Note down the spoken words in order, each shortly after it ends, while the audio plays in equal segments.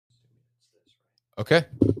Okay.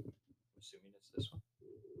 I'm assuming it's this one.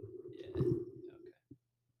 Yeah. Okay.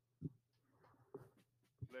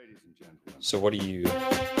 Ladies and gentlemen. So what do you?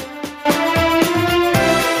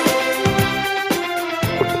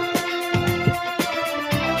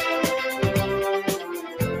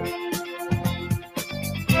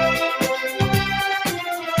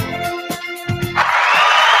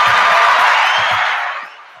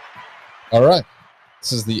 All right.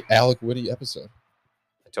 This is the Alec Witte episode.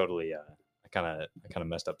 I totally. I kind of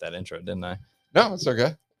messed up that intro, didn't I? No, it's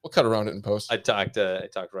okay. We'll cut around it in post. I talked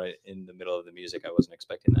right in the middle of the music. I wasn't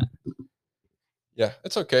expecting that. Yeah,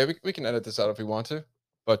 it's okay. We can edit this out if we want to.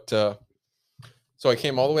 But so I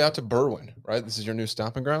came all the way out to Berwyn, right? This is your new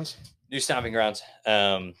stomping grounds? New stomping grounds.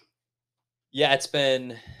 Yeah, it's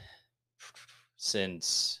been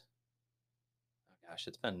since. Oh gosh,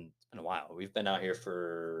 it's been a while. We've been out here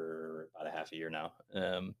for about a half a year now.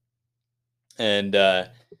 And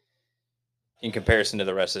in comparison to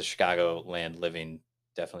the rest of Chicago land living,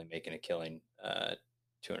 definitely making a killing.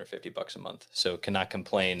 $250 a month, so cannot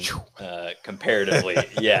complain comparatively.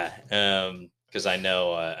 Yeah, because I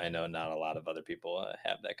know not a lot of other people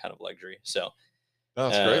have that kind of luxury. So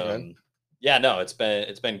that's great, man. Yeah, no, it's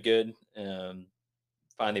been good.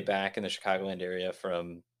 Finally back in the Chicagoland area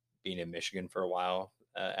from being in Michigan for a while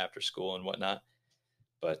after school and whatnot.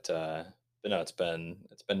 But no, it's been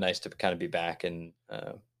nice to kind of be back, and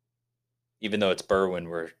even though it's Berwyn,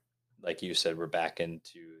 we're, like you said, we're back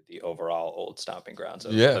into the overall old stomping grounds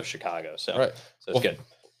of Chicago. So, right. So it's good.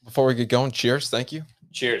 Before we get going, cheers. Thank you.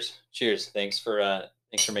 Cheers. Thanks for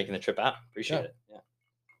making the trip out. Appreciate it. Yeah.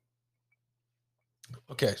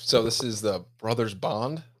 Okay, so this is the Brothers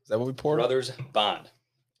Bond. Is that what we poured? Brothers Bond.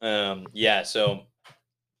 Yeah. So,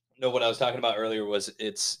 no, what I was talking about earlier was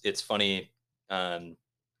it's funny. The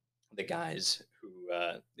guys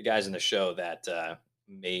in the show that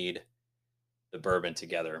made the bourbon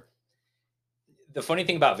together. The funny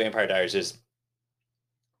thing about Vampire Diaries is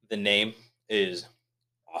the name is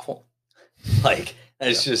awful. Like,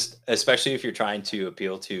 it's just, especially if you're trying to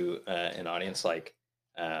appeal to an audience like,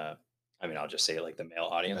 I mean, I'll just say like the male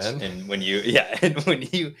audience. Men? And when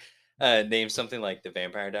you name something like the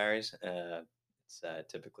Vampire Diaries, it's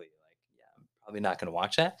typically like, yeah, I'm probably not going to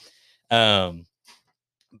watch that.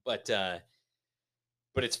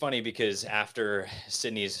 But it's funny because after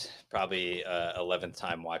Sydney's probably 11th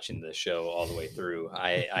time watching the show all the way through,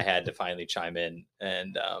 I had to finally chime in.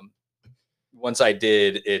 And once I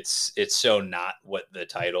did, it's so not what the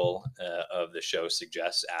title of the show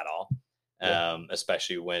suggests at all.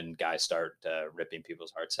 Especially when guys start ripping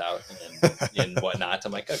people's hearts out and whatnot.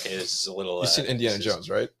 I'm like, okay, this is a little. You've seen Indiana Jones,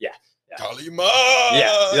 right? Yeah. Kalima!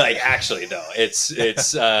 Yeah, like actually though, it's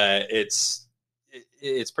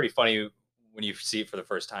pretty funny when you see it for the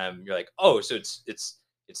first time. You're like, oh, so it's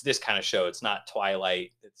this kind of show. It's not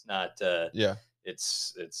Twilight. It's not.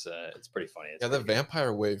 It's pretty funny. It's the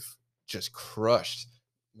vampire wave just crushed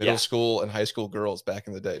middle school and high school girls back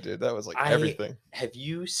in the day, dude. That was like everything. Have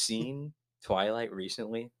you seen Twilight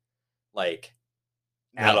recently? Like,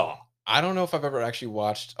 at all? I don't know if I've ever actually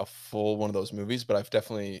watched a full one of those movies, but I've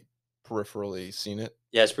definitely peripherally seen it.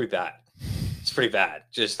 Yeah, it's pretty bad. It's pretty bad.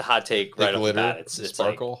 Just a hot take right off the bat. It's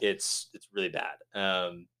sparkle. Like, it's really bad.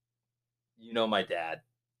 My dad.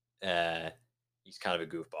 He's kind of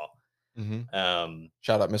a goofball. Mm-hmm.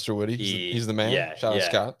 Shout out Mr. Witte. He's the man. Yeah, Shout out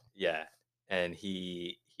Scott. Yeah, and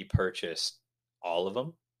he purchased all of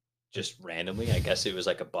them just randomly. I guess it was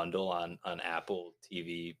like a bundle on Apple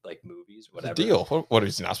TV, like movies, whatever. Deal. What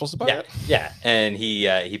is he not supposed to buy? Yeah. And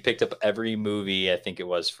he picked up every movie. I think it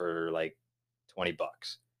was for like $20.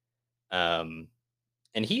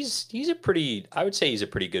 And he's a pretty, I would say he's a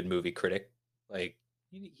pretty good movie critic. Like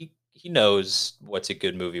he knows what's a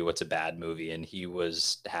good movie, what's a bad movie. And he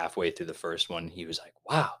was halfway through the first one. He was like,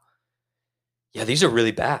 wow, yeah, these are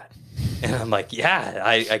really bad. And I'm like, yeah,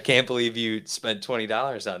 I can't believe you spent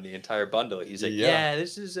 $20 on the entire bundle. He's like, yeah,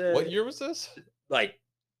 this is what year was this? Like,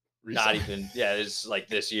 recently. Not even, it's like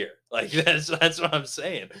this year. Like, that's what I'm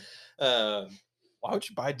saying. Why would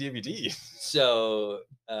you buy DVD? So,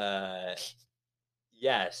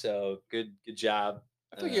 so good job.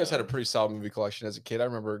 I think you guys had a pretty solid movie collection as a kid. I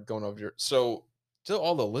remember going over here. So, to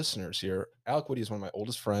all the listeners here, Alec Witte is one of my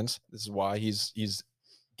oldest friends. This is why he's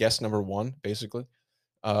guest number one, basically.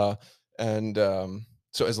 So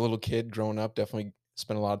as a little kid growing up, definitely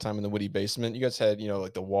spent a lot of time in the Witte basement. You guys had,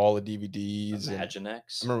 like the wall of DVDs.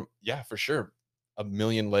 Imaginext. Yeah, for sure. A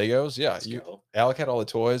million Legos. Yeah. Alec had all the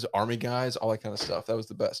toys, Army guys, all that kind of stuff. That was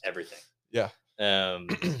the best. Everything. Yeah.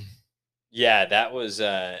 Yeah, that was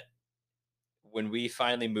when we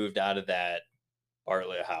finally moved out of that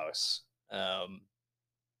Bartlett house.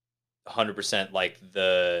 100%. Like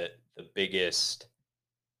the biggest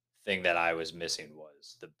thing that I was missing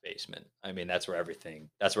was the basement. I mean, that's where everything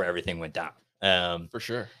went down. Um, For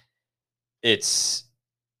sure. it's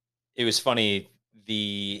it was funny.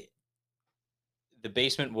 The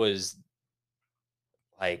basement was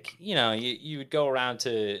like, you would go around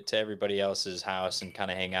to everybody else's house and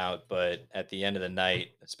kind of hang out, but at the end of the night,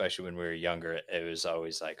 especially when we were younger, it was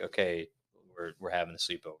always like, okay, we're having a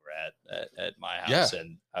sleepover at my Yeah. house.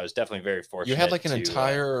 And I was definitely very You had, fortunate like, an to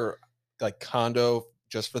entire, like, condo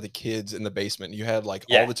just for the kids in the basement. You had, like,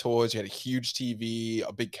 all yeah. the toys, you had a huge TV,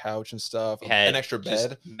 a big couch and stuff, We an had extra just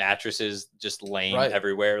bed. mattresses just laying Right,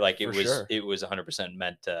 everywhere. Like, it for was sure. it was 100%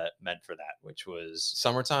 meant for that, which was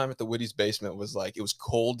Summertime at the Woody's basement was, like, it was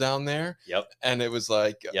cold down there, yep, and it was,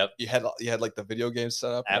 like, yep. you had, like, the video game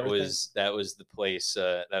set up and everything? That was the place.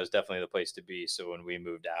 That was definitely the place to be. So when we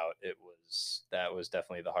moved out, that was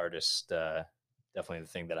definitely the hardest. Definitely the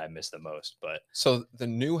thing that I missed the most. But So, the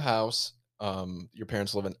new house, your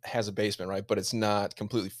parents live in has a basement, right? But it's not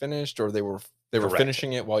completely finished, or they were correct.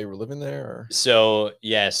 finishing it while you were living there, or So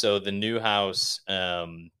yeah, so the new house,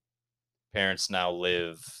 parents now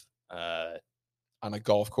live uh, on a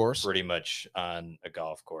golf course? pretty much on a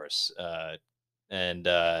golf course, and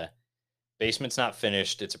basement's not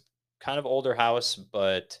finished. It's a kind of older house,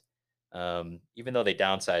 but even though they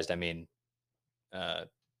downsized, I mean, uh,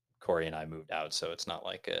 Corey and I moved out, so it's not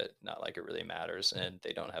like it really matters, and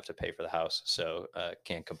they don't have to pay for the house, so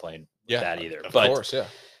can't complain with Yeah, that either. of But course, yeah.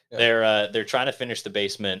 Yeah. they're trying to finish the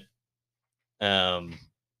basement, um,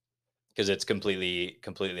 because it's completely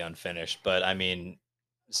unfinished. But I mean,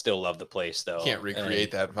 still love the place though, Can't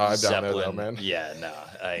recreate and that vibe down there though, Zeppelin. man. Yeah, no,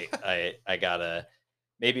 I gotta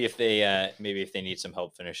maybe if they need some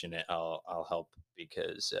help finishing it, I'll help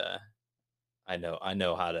because I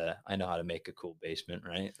know how to make a cool basement,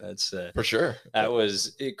 right? For sure.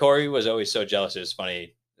 Corey was always so jealous. It was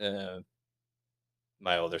funny.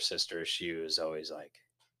 My older sister, she was always like,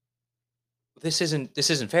 this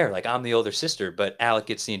isn't fair. Like, I'm the older sister, but Alec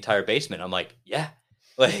gets the entire basement. I'm like, yeah.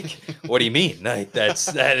 Like, what do you mean? Like,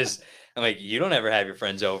 that is. I'm like, you don't ever have your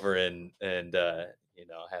friends over and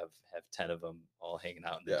have 10 of them all hanging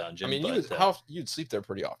out in the Yeah. I dungeon. mean, But you'd sleep there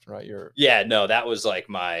pretty often, right? Your yeah, no, that was like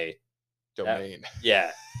my that domain.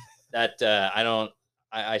 yeah. That I don't.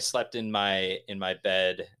 I slept in my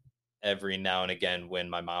bed every now and again when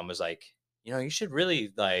my mom was like, you should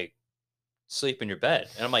really like sleep in your bed,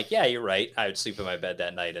 and I'm like, yeah, you're right. I would sleep in my bed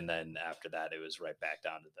that night, and then after that, it was right back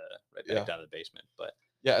Yeah. down to the basement. But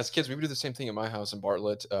Yeah, as kids, we would do the same thing at my house in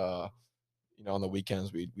Bartlett. On the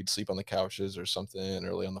weekends, we'd sleep on the couches or something,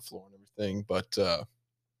 or lay on the floor and everything. But I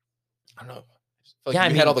don't know. I just feel like yeah, I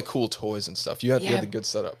you had all mean, the cool toys and stuff. You had yeah, the good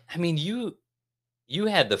setup. I mean, you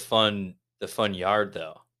had the fun yard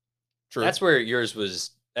though. True. That's where yours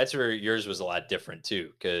was a lot different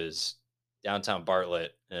too, because downtown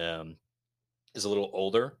Bartlett is a little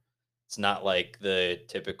older. It's not like the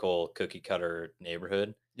typical cookie cutter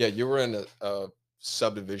neighborhood. Yeah, you were in a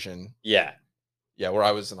subdivision. Yeah, Yeah, where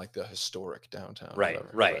I was in like the historic downtown or right,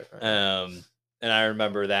 whatever. right. Right, right, right. And I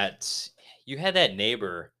remember that you had that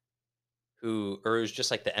neighbor or it was just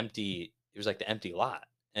like it was like the empty lot,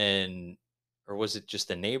 and or was it just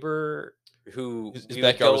the neighbor who His we would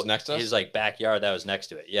backyard was go next to his us. like backyard that was next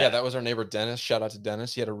to it? Yeah, Yeah, that was our neighbor Dennis. Shout out to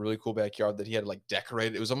Dennis. He had a really cool backyard that he had like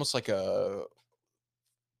decorated. It was almost like a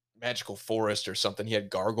magical forest or something. He had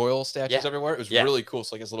gargoyle statues yeah, everywhere. It was yeah. really cool.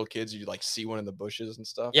 So like as little kids, you like see one in the bushes and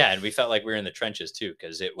stuff. Yeah, and we felt like we were in the trenches too,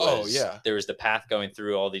 because Oh yeah, there was the path going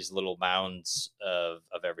through all these little mounds of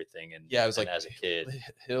everything, and yeah. It was and like as a kid,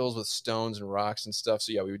 hills with stones and rocks and stuff.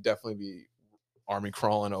 So yeah, we would definitely be army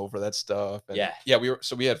crawling over that stuff. And yeah, yeah,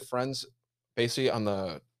 we had friends basically on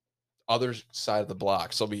the other side of the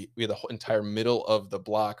block. So we had the whole entire middle of the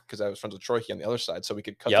block because I was friends with Troy on the other side. So we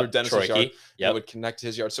could cut through yep, Dennis's yard Troikey, and it yep, would connect to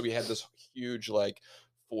his yard. So we had this huge like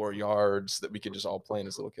 4 yards that we could just all play in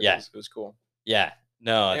as little kids. yeah, It was cool. yeah.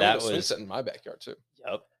 No, And we had that a swing set was in my backyard too.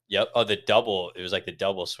 yep, yep. Oh, the double. It was like the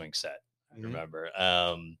double swing set. I Mhm. remember.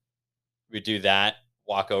 We do that.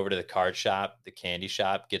 Walk over to the card shop, the candy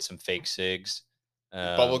shop, get some fake cigs.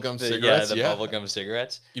 Bubblegum Yeah, cigarettes, the yeah. bubblegum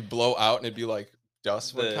cigarettes. You'd blow out and it'd be like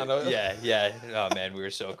dust would kind of. Yeah. Oh man, we were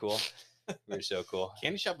so cool. We were so cool.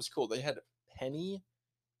 Candy shop was cool. They had penny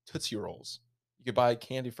Tootsie Rolls. You could buy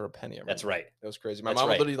candy for a penny. I That's remember. right. That was crazy. My That's mom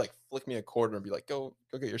would right. literally like flick me a quarter and be like, "Go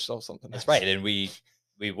get yourself something." That's Nice." right. And we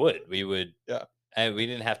would Yeah, and we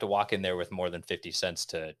didn't have to walk in there with more than 50 cents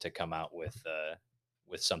to come out with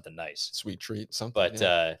something nice. sweet treat, something. But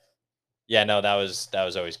Yeah. yeah, no, that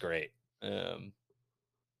was always great.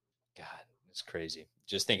 God, it's crazy.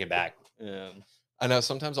 Just thinking back. I know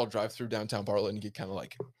sometimes I'll drive through downtown Bartlett and get kind of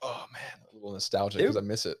like, oh man, a little nostalgic They're because I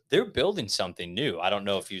miss it. they're building something new. I don't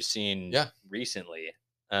know if you've seen Yeah, recently.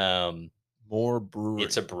 Um, more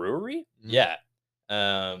it's a brewery. brewery? Mhm. Yeah.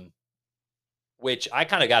 Um, which I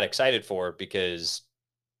kind of got excited for because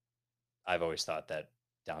I've always thought that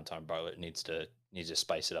downtown Bartlett needs to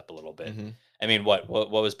spice it up a little bit. Mhm. I mean, what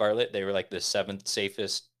was Bartlett? They were like the seventh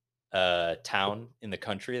safest town in the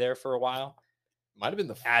country there for a while. Might have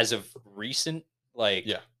been As of recent, like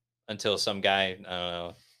yeah. until some guy, I don't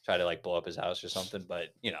know, try to like blow up his house or something.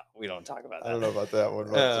 But we don't talk about I don't that. know about that one,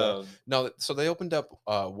 but no. So they opened up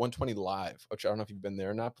 120 Live, which I don't know if you've been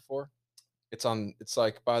there or not before. It's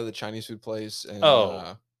like by the Chinese food place and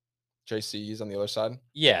Oh, JC's on the other side.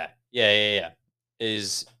 yeah, yeah, yeah, yeah.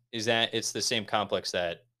 Is that it's the same complex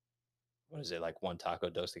that what is it like one taco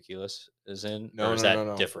dos tequilas is in, or No, is no, no,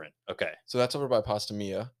 that no. different? Okay, So that's over by Pasta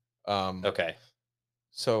Mia. Um, okay.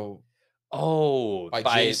 so Oh, by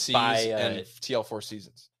by JC's and TL Four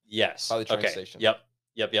Seasons by yes. the train Okay. station. Yep.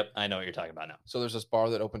 Yep. Yep. I know what you're talking about now. So there's this bar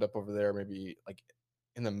that opened up over there, maybe like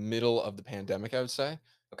in the middle of the pandemic, I would say.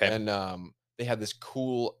 Okay. And they had this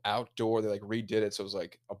cool outdoor. They like redid it, so it was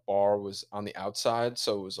like a bar was on the outside,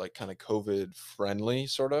 so it was like kind of COVID friendly,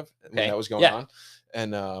 sort of, when that Okay. was going Yeah. on.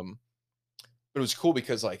 And but it was cool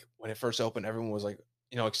because like when it first opened, everyone was like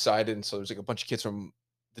excited, and so there's like a bunch of kids from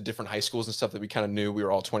the different high schools and stuff that we kind of knew. We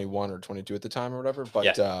were all 21 or 22 at the time or whatever,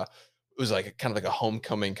 Yeah. but it was like kind of like a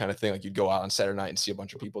homecoming kind of thing. Like you'd go out on Saturday night and see a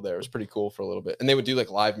bunch of people there. It was pretty cool for a little bit, and they would do like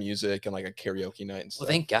live music and like a karaoke night and Well, stuff.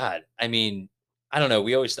 thank God. I mean, I don't know.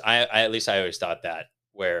 We always, I at least I always thought that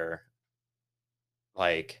where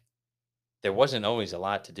like there wasn't always a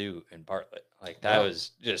lot to do in Bartlett. Like that No,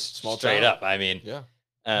 was just small straight town. up. I mean, Yeah,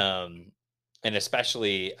 um, and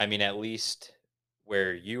especially, I mean, at least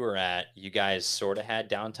where you were at, you guys sort of had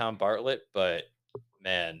downtown Bartlett, but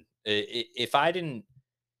man, if I didn't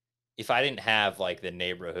have like the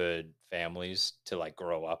neighborhood families to like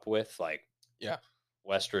grow up with, like yeah.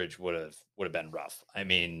 Westridge would have been rough. I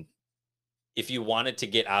mean, if you wanted to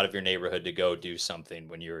get out of your neighborhood to go do something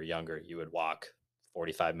when you were younger, you would walk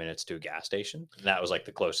 45 minutes to a gas station. And that was like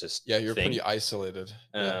the closest Yeah, you're pretty thing. isolated.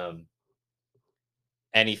 Yeah. Um,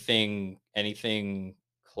 anything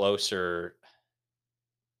closer,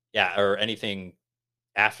 yeah, or anything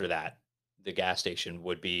after that, the gas station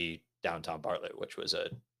would be downtown Bartlett, which was a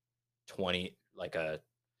 20 like a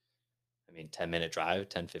I mean 10-minute drive,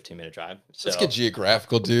 10-15 minute drive. Let's get So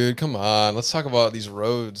geographical, dude. Come on. Let's talk about these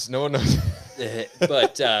roads. No one knows.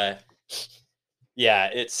 but yeah,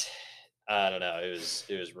 it's I don't know.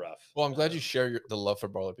 It was rough. Well, I'm glad you share the love for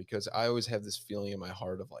Bartlett because I always have this feeling in my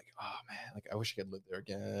heart of like, oh man, like I wish I could live there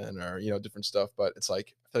again, or different stuff. But it's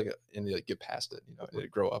like I feel like I need to like, get past it. I need to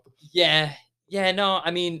grow up. Yeah. Yeah, no,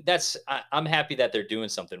 I mean I'm happy that they're doing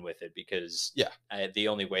something with it because Yeah, the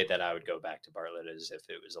only way that I would go back to Bartlett is if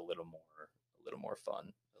it was a little more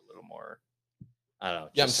fun, a little more I don't know,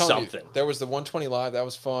 yeah. I'm just telling you, something. there was the 120 Live that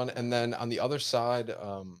was fun, and then on the other side,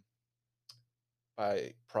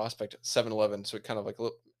 by Prospect 7-Eleven, so it kind of like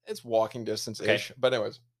it's walking distance Okay. ish. But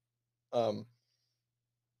anyways, um,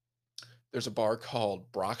 there's a bar called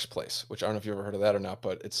Brock's Place, which I don't know if you ever heard of that or not,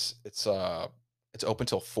 but it's open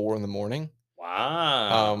till 4 in the morning.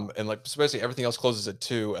 Wow. And like so basically everything else closes at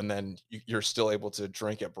 2, and then you're still able to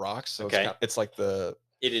drink at Brock's. So Okay. it's like It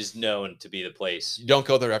is known to be the place. you don't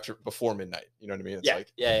go there before midnight. You know what I mean? It's Yeah.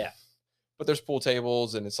 like, Yeah, yeah. but there's pool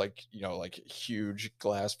tables, and it's like like huge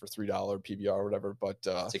glass for $3 PBR or whatever. But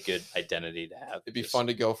It's a good identity to have. it'd be Just fun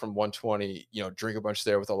to go from 120, drink a bunch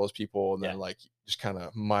there with all those people, and yeah. then like just kind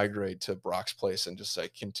of migrate to Brock's Place and just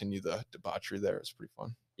like continue the debauchery there. It's pretty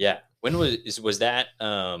fun. Yeah. When was that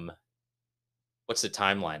what's the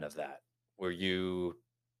timeline of that? Were you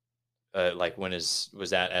like when is was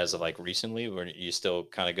that as of like recently? Where you still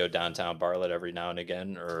kind of go downtown Bartlett every now and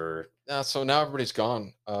again, or So now everybody's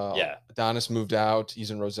gone. yeah, Adonis moved out.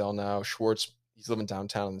 He's in Roselle now. Schwartz, he's living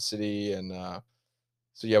downtown in the city, and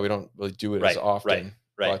so yeah, we don't really do it as right, right, often.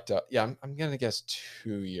 right, But yeah, I'm gonna guess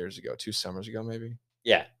 2 years ago, 2 summers ago, maybe.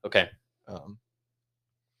 yeah, okay, Um,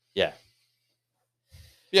 yeah,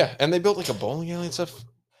 yeah, and they built like a bowling alley and stuff.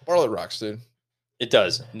 Bartlett rocks, dude. it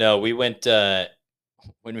does. No, we went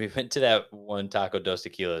when we went to that one Taco Dos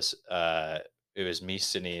Tequilas. It was me,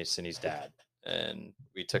 Cindy's dad, and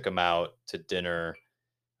we took him out to dinner.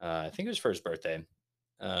 I think it was for his birthday.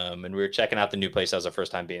 And we were checking out the new place. That was our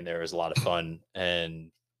first time being there. It was a lot of fun.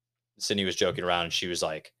 And Cindy was joking around and she was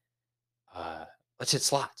like, let's hit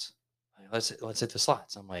slots. Like, let's hit the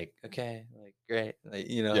slots. I'm like, okay, like great. Like,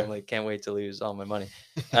 Yeah, I'm like, can't wait to lose all my money.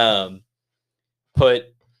 Um, put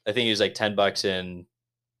I think it was like $10 in,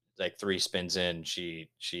 like 3 spins in, she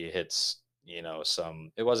hits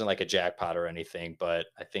it wasn't like a jackpot or anything, but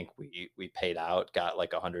I think we paid out, got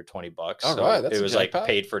like $120. All right, So it that's a was like jackpot.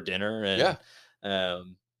 paid for dinner, Yeah, and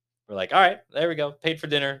um we're like, all right, there we go, paid for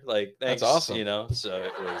dinner. Like, that's thanks, awesome. So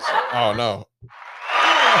it was Oh no. oh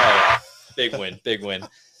yeah, big win, big win.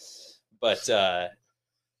 But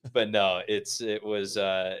no, it was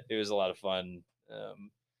a lot of fun,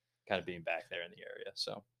 kind of being back there in the area.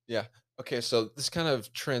 So Yeah. Okay, so this kind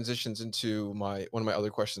of transitions into my one of my other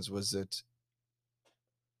questions was that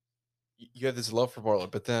you have this love for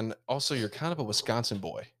Bartlett, but then also you're kind of a Wisconsin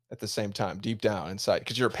boy at the same time, deep down inside,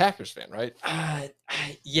 because you're a Packers fan, right?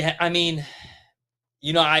 yeah, I mean,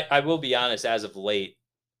 I will be honest, as of late,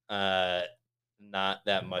 uh, not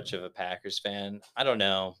that much of a Packers fan. I don't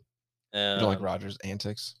know. You don't like Um, Rodgers'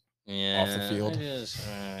 antics off the yeah, field.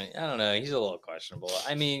 I don't know. He's a little questionable.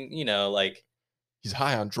 I mean, He's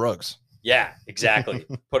high on drugs. yeah, exactly.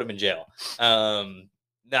 Put him in jail.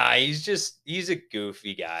 Nah, he's a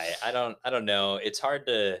goofy guy. I don't know. It's hard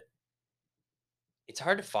to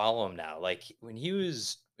follow him now. Like when he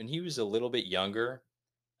was a little bit younger,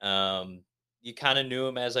 you kind of knew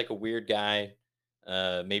him as like a weird guy,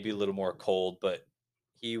 maybe a little more cold, but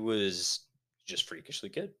he was just freakishly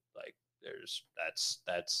good. Like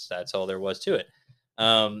that's all there was to it.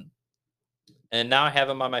 Um, and now I have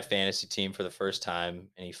him on my fantasy team for the first time,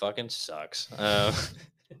 and he fucking sucks.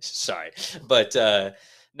 Sorry, but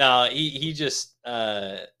no, he just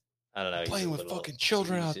I don't know. He's a Playing with little. fucking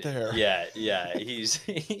children He's out there. yeah. He's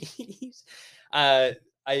uh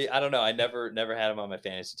I don't know. I never had him on my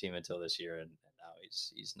fantasy team until this year, and now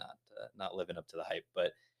he's not living up to the hype.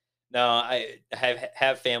 But no, I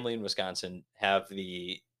have family in Wisconsin.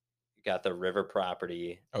 Got the river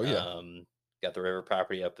property. Oh yeah. Got the river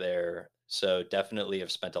property up there. So definitely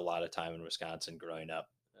have spent a lot of time in Wisconsin growing up.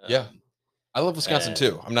 Yeah. Um, I love Wisconsin and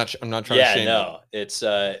too. I'm not trying to yeah, shame you. no, it's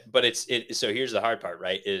but it. So here's the hard part,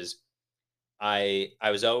 right? Is I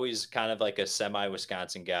was always kind of like a semi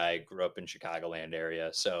Wisconsin guy. Grew up in Chicagoland area,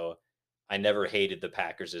 so I never hated the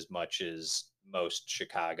Packers as much as most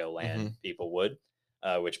Chicagoland Mhm. people would,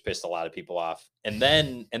 which pissed a lot of people off. And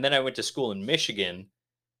then I went to school in Michigan,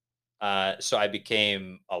 so I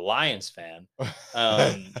became a Lions fan.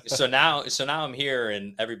 So now I'm here,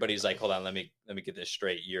 and everybody's like, "Hold on, let me get this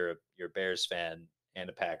straight. You're a Bears fan and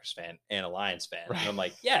a Packers fan and a Lions fan." And Right. I'm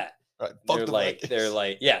like, "Yeah." Right. And Fuck they're the like,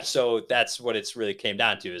 Vikings. yeah. So that's what it's really came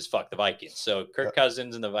down to, is fuck the Vikings. So Yeah. Kirk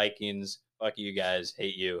Cousins and the Vikings, fuck you guys,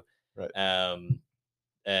 hate you. Right. Um,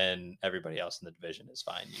 and everybody else in the division is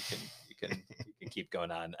fine. You can keep going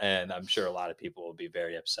on, and I'm sure a lot of people will be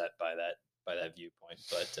very upset by that viewpoint.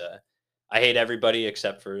 But I hate everybody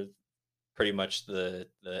except for pretty much the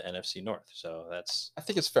NFC North. So that's I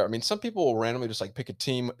think it's fair. I mean, some people will randomly just like pick a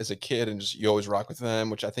team as a kid and just you always rock with them,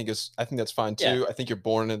 which I think that's fine yeah, too. I think you're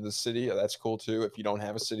born in the city. That's cool too. If you don't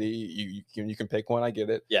have a city, you can pick one. I get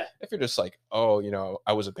it. yeah, If you're just like, oh,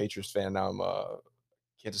 I was a Patriots fan, now I'm a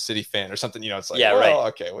Kansas City fan or something, it's like, yeah, right, well,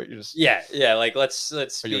 okay, well, you're just yeah. Like let's are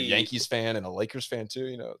you a be. Yankees fan and a Lakers fan too?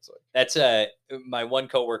 It's like, That's my one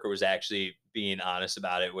coworker was actually being honest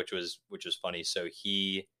about it, which was funny. So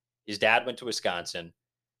his dad went to Wisconsin,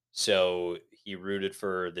 so he rooted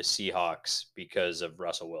for the Seahawks because of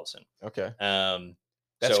Russell Wilson. okay, Um,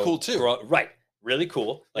 that's so cool too. right, really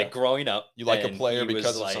cool. Yeah, Like growing up, you like a and player he was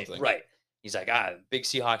because of like, something. right. He's like, big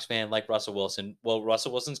Seahawks fan, like Russell Wilson. Well,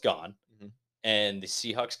 Russell Wilson's gone, Mhm. and the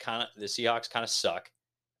Seahawks kind of suck.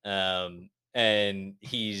 And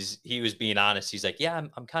he was being honest. He's like, yeah,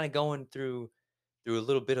 I'm kind of going through a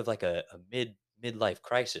little bit of like a midlife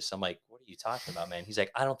crisis. I'm like, what are you talking about, man? He's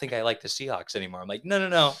like, I don't think I like the Seahawks anymore. I'm like,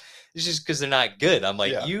 no, it's just because they're not good. I'm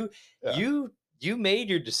like, Yeah, yeah. you made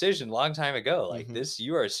your decision a long time ago. Like Mhm. this,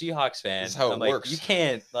 you are a Seahawks This is fan. how I'm it like, you works.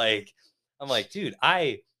 can't like. I'm like, dude,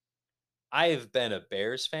 I've been a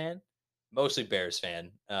Bears fan, mostly Bears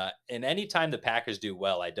fan. And anytime the Packers do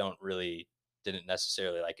well, I didn't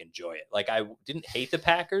necessarily like enjoy it. Like I didn't hate the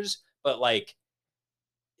Packers, but like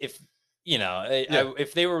if Yeah,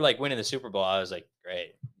 if they were like winning the Super Bowl, I was like,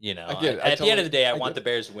 great. I get it. At the end of the day, I I want get the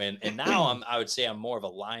it. Bears to win. And now I would say I'm more of a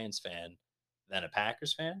Lions fan than a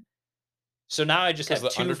Packers fan. So now I just Because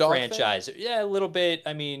have the two underdog thing. franchises. Yeah, a little bit.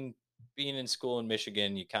 I mean, being in school in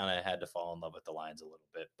Michigan, you kind of had to fall in love with the Lions a little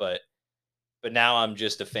bit, but now I'm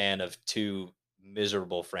just a fan of two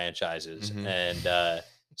miserable franchises. Mhm. And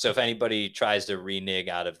so if anybody tries to renege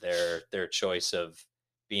out of their choice of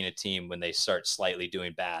being a team when they start slightly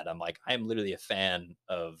doing bad, I'm like, I'm literally a fan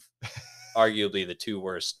of arguably the two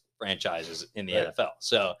worst franchises in the Right. NFL.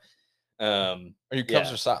 So Are you Cubs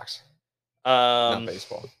yeah. or Sox? Not Um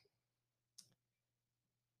baseball.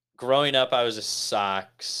 Growing up I was a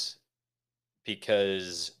Sox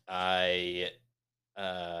because I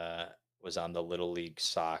was on the Little League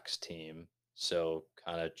Sox team. So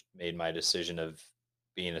kind of made my decision of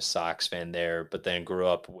being a Sox fan there, but then grew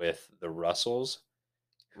up with the Russells,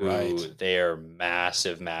 who Right. they're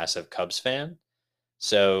massive, massive Cubs fan.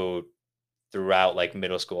 So throughout like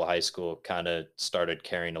middle school, high school, kind of started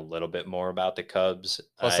caring a little bit more about the Cubs.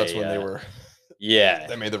 Plus, that's when they were Yeah,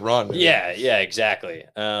 they made the run, man. yeah, exactly.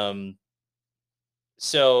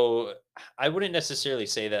 So I wouldn't necessarily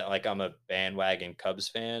say that like I'm a bandwagon Cubs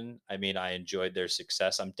fan. I mean, I enjoyed their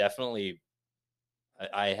success. I'm definitely,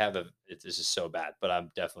 I have this is so bad, but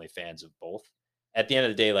I'm definitely fans of both. At the end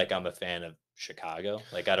of the day, like I'm a fan of Chicago.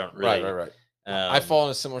 Like I don't Right, right, really, right. I um, fall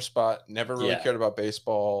in a similar spot. Never really yeah, cared about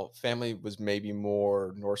baseball. Family was maybe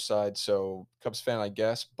more north side, so Cubs fan, I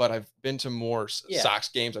guess. But I've been to more yeah, Sox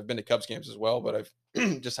games. I've been to Cubs games as well, but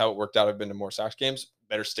I've just how it worked out. I've been to more Sox games.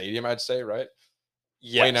 Better stadium, I'd say. Right, way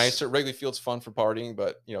yes. nicer. Wrigley Field's fun for partying,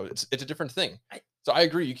 but it's a different thing. I, So I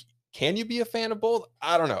agree. Can you be a fan of both?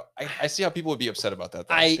 I don't know. I see how people would be upset about that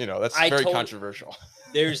though. I, That's I very totally. controversial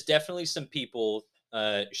There's definitely some people,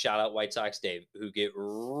 shout out White Sox Dave, who get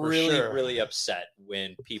for really, sure. really upset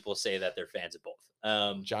when people say that they're fans of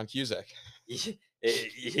both. John Cusack.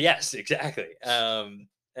 Yes, exactly. And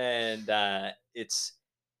it's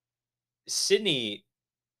Sydney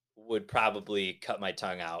would probably cut my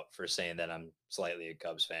tongue out for saying that I'm slightly a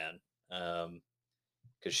Cubs fan.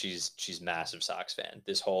 Because she's massive Sox fan.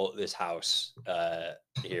 This house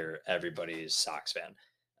here, everybody is Sox fan.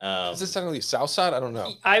 Is this Um, technically South Side? I don't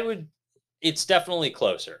know. I would. It's definitely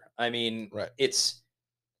closer. I mean, Right. it's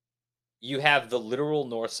you have the literal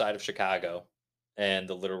north side of Chicago and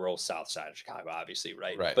the literal south side of Chicago, obviously,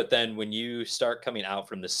 right? Right. But then when you start coming out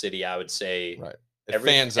from the city, I would say Right. It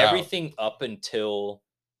fans out. everything up until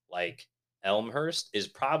like Elmhurst is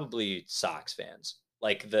probably Sox fans.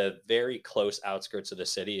 Like the very close outskirts of the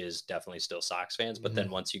city is definitely still Sox fans, but then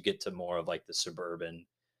Mhm. once you get to more of like the suburban,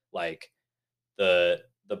 like the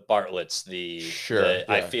Bartletts, Sure.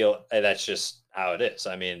 I Yeah. feel that's just how it is.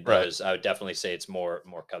 I mean, Right. those I would definitely say it's more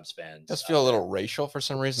Cubs fans Does out feel a there. little racial for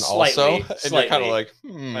some reason also, Slightly, and you're kinda slightly. like,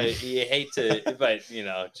 "Hmm." You hate to, but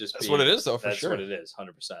just That's what it being is though, for that's what sure. it is,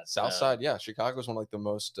 100%. South Side, yeah, Chicago's one of, like, the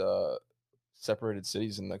most, separated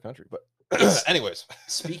cities in the country, but It's anyways.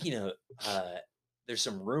 speaking of, there's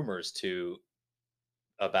some rumors too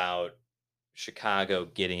about Chicago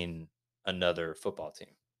getting another football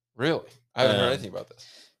team. Really? I haven't heard Um, anything about this.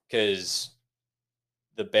 because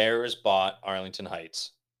the Bears bought Arlington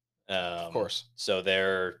Heights. Of course. So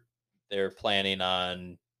they're planning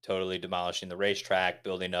on totally demolishing the racetrack,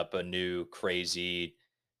 building up a new crazy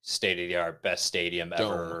state of the art best stadium Dome.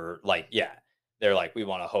 ever. Like, yeah, they're like, we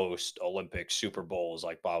want to host Olympic Super Bowls,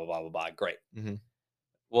 like blah blah blah blah blah. Great. Mhm.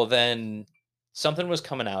 Well, then something was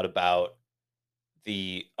coming out about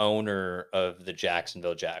the owner of the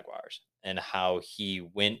Jacksonville Jaguars and how he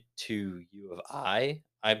went to U of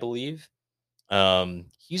I believe.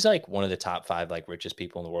 He's like one of the top 5 like richest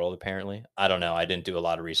people in the world apparently. I don't know. I didn't do a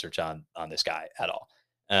lot of research on this guy at all.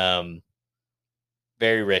 Um,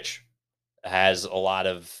 very rich, has a lot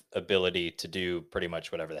of ability to do pretty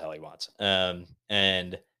much whatever the hell he wants.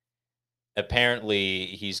 And apparently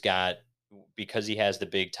he's got, because he has the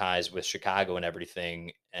big ties with Chicago and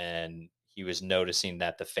everything, and he was noticing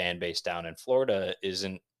that the fan base down in Florida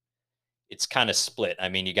isn't, it's kind of split. I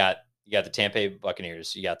mean, you got the Tampa Bay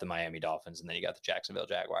Buccaneers, you got the Miami Dolphins, and then you got the Jacksonville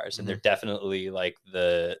Jaguars, and they're Mhm. definitely like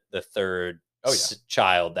the third Oh, yeah.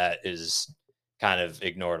 child that is kind of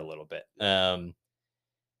ignored a little bit.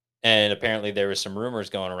 And apparently there was some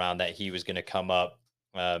rumors going around that he was going to come up,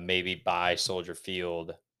 maybe buy Soldier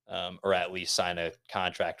Field, or at least sign a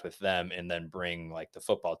contract with them, and then bring like the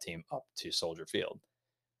football team up to Soldier Field.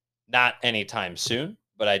 Not anytime soon,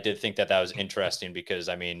 but I did think that that was interesting because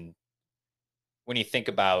I mean, when you think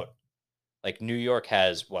about like New York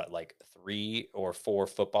has what, like 3 or 4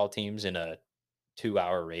 football teams in a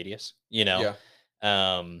 2-hour radius, you know?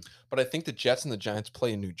 Yeah. Um, But I think the Jets and the Giants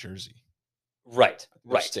play in New Jersey. right, I think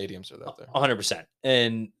their right. stadiums are out there. 100%.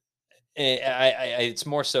 And it's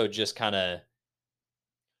more so just kind of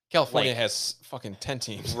California like, has fucking 10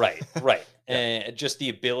 teams. right, right. Yeah. And just the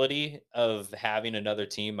ability of having another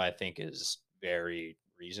team, I think, is very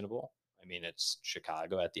reasonable. I mean, it's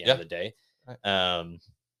Chicago at the end of Yeah. the day. Right.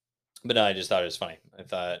 But no, I just thought it was funny. I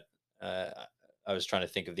thought, uh, I was trying to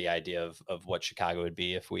think of the idea of what Chicago would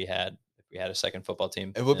be if we had a second football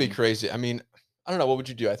team. It would be And crazy. I mean, I don't know, what would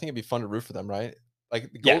you do? I think it'd be fun to root for them, right? Like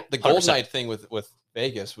yeah, the 100%. Gold Knight thing with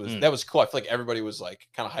Vegas that was cool. I feel like everybody was like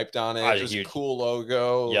kind of hyped on it. It was a cool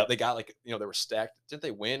logo. Yep. They got like, they were stacked. Didn't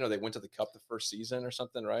they win, or they went to the Cup the first season or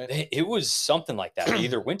something, right? It was something like that. They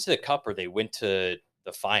either went to the Cup or they went to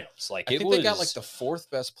the finals. Like I think they got like the 4th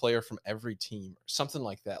best player from every team or something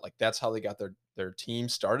like that. Like that's how they got their team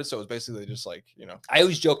started. So it was basically just like, I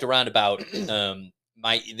always joked around about the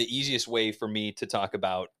easiest way for me to talk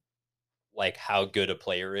about like how good a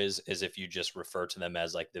player is if you just refer to them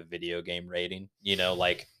as like the video game rating,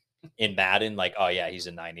 like in Madden, like, oh yeah, he's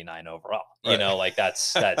a 99 overall, right. Like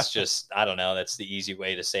that's just, I don't know. That's the easy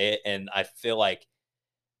way to say it. And I feel like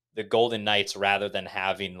the Golden Knights, rather than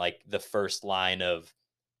having like the first line of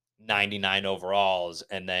 99 overalls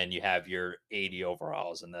and then you have your 80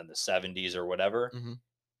 overalls and then the 70s or whatever,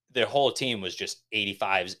 their whole team was just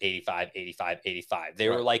 85s, 85, 85, 85. They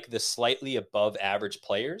were like the slightly above average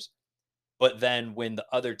players. But then when the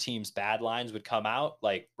other team's bad lines would come out,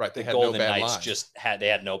 like they the Golden Knights had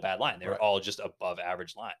no bad line. They were all just above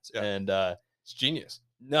average lines. Yeah. And it's genius.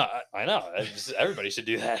 No, I know. Everybody should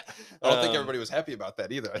do that. I don't think everybody was happy about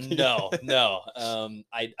that either. No.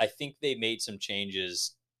 I think they made some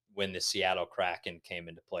changes when the Seattle Kraken came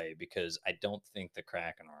into play, because I don't think the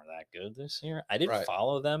Kraken are that good this year. I didn't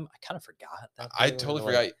follow them. I kind of forgot that. I totally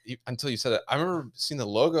forgot until you said it. I remember seeing the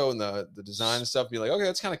logo and the design and stuff, be like, okay,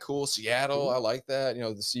 that's kind of cool. Seattle, I like that. The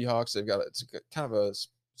Seahawks, it's kind of a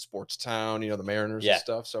sports town, the Mariners and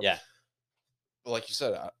stuff. So yeah, like you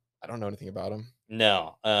said, I don't know anything about them.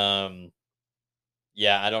 No.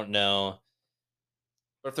 Yeah, I don't know.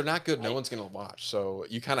 But if they're not good, no one's going to watch. So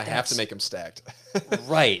you kind of have to make them stacked.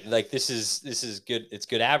 Right. Like this is good. It's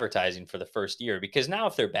good advertising for the first year, because now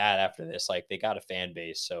if they're bad after this, like they got a fan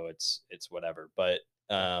base, so it's whatever. But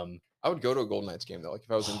I would go to a Golden Knights game though. Like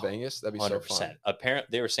if I was in Vegas, that'd be 100%. So fun. Apparently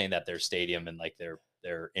they were saying that their stadium and like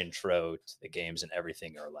their intro to the games and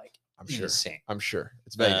everything are like insane. I'm sure.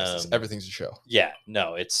 It's Vegas. Everything's a show. Yeah.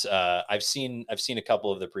 No, it's I've seen a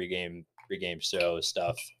couple of the pregame show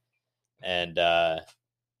stuff, and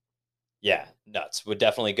yeah, nuts. Would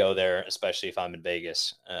definitely go there, especially if I'm in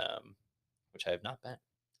Vegas, which I have not been.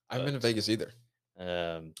 I haven't been to Vegas either.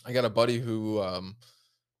 I got a buddy who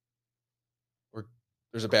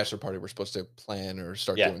there's a bachelor party we're supposed to plan or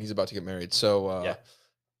start doing. He's about to get married. So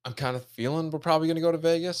I'm kind of feeling we're probably going to go to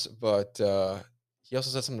Vegas, but he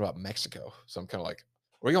also said something about Mexico. So I'm kind of like,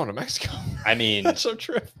 we're going to Mexico. I mean, that's so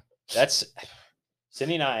true. That's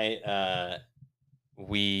Cindy and I,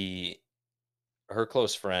 her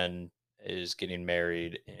close friend is getting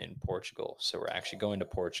married in Portugal. So we're actually going to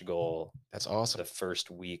Portugal. That's awesome. The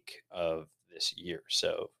first week of this year.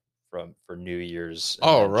 So for New Year's.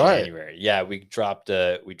 January. Yeah. We dropped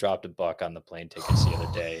a buck on the plane tickets the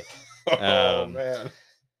other day. Man.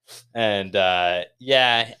 And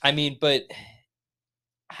yeah, I mean, but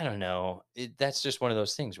I don't know. That's just one of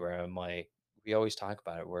those things where I'm like, we always talk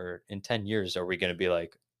about it. Where in 10 years, are we going to be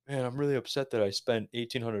like, man, I'm really upset that I spent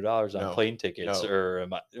 $1,800 on plane tickets, or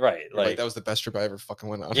am I right? Like that was the best trip I ever fucking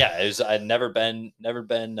went on. Yeah, I'd never been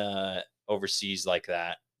overseas like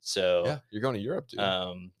that. So yeah, you're going to Europe, dude.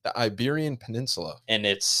 The Iberian Peninsula, and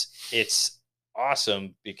it's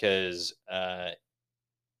awesome because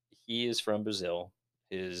he is from Brazil.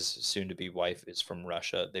 His soon-to-be wife is from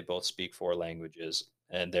Russia. They both speak 4 languages,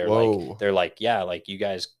 and they're like, yeah, like you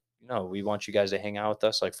guys. No, we want you guys to hang out with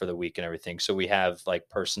us like for the week and everything. So we have like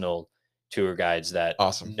personal tour guides that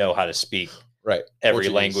know how to speak every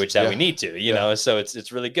language that we need to, you know, so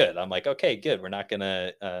it's really good. I'm like, okay, good. We're not going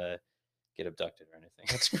to get abducted or anything.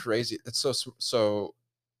 That's crazy. That's so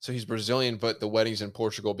he's Brazilian, but the wedding's in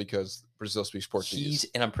Portugal because Brazil speaks Portuguese.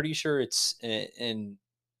 And I'm pretty sure it's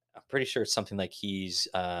something like he's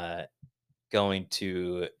going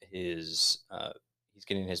to he's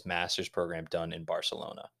getting his master's program done in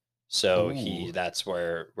Barcelona. So that's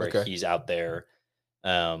where he's out there.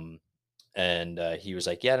 And he was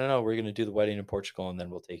like, yeah, no, we're going to do the wedding in Portugal and then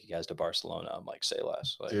we'll take you guys to Barcelona. I'm like, say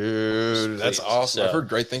less. Like, dude, that's awesome. I've heard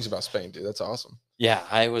great things about Spain, dude. That's awesome. Yeah.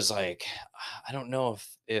 I was like, I don't know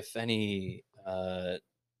if any,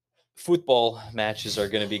 football matches are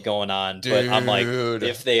going to be going on, but I'm like,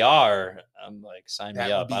 if they are, I'm like, sign me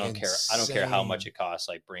up. I don't care. I don't care how much it costs.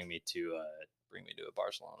 Like bring me to a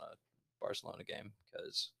Barcelona game,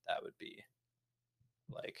 because that would be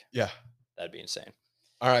like, that'd be insane.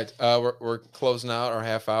 All right, we're closing out our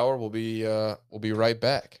half hour. We'll be right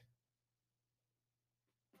back.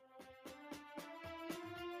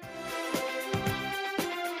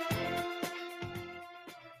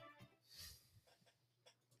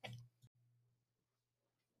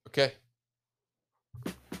 Okay,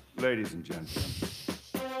 ladies and gentlemen.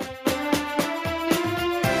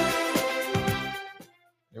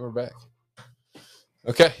 We're back.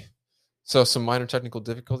 Okay. So some minor technical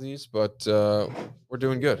difficulties, but we're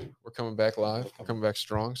doing good. We're coming back live. We're coming back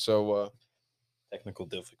strong. So Technical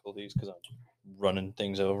difficulties because I'm running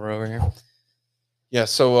things over here. yeah,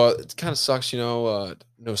 so it kind of sucks, no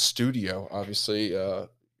studio. Obviously, you're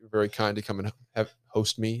very kind to come and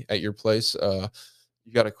host me at your place.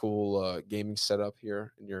 You got a cool gaming setup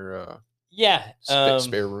here in your Yeah.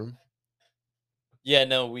 spare room. Yeah,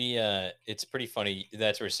 no, we it's pretty funny.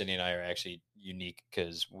 That's where Cindy and I are actually unique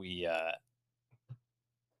because we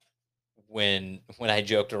when I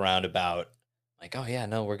joked around about like, oh yeah,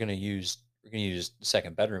 no, we're gonna use the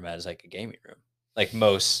second bedroom as like a gaming room. Like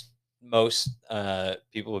most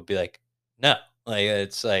people would be like, no, like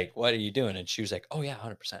it's like, what are you doing? And she was like, oh yeah,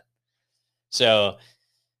 100%. So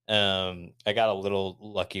I got a little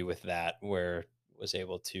lucky with that where was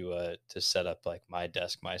able to set up like my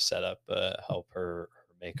desk, my setup, help her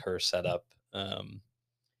make her setup.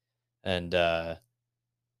 And yeah,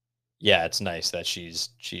 it's nice that she's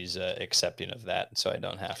accepting of that, so I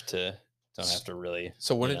don't have to really,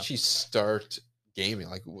 So when did she start gaming?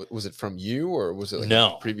 Like, was it from you, or was it like a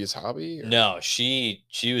No, previous hobby? Or no, she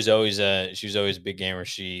was always a big gamer.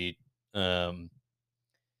 Um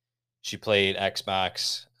she played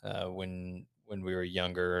Xbox when we were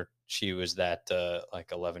younger. She was that like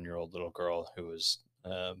 11-year-old little girl who was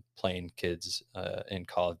playing kids in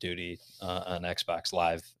Call of Duty on Xbox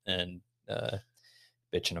Live and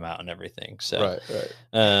bitching them out and everything. So, right, right.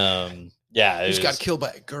 yeah, You it just got was. killed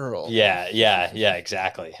by a girl. Yeah, yeah, yeah,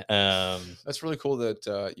 exactly. That's really cool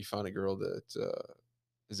that you found a girl that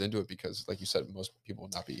is into it because, like you said, most people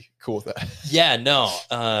would not be cool with that. Yeah, no,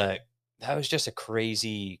 that was just a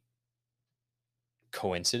crazy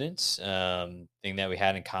coincidence thing that we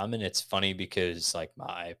had in common. It's funny because like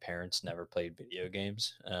my parents never played video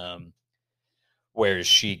games, whereas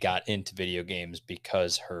she got into video games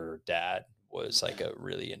because her dad was like a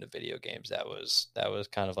really into video games. That was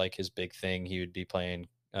kind of like his big thing. He would be playing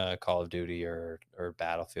Call of Duty or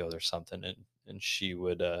Battlefield or something, and she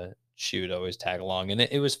would always tag along. And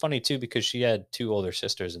it was funny too because she had two older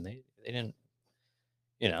sisters, and they didn't,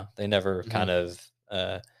 they never kind Mhm.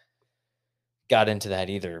 of got into that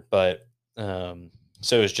either. But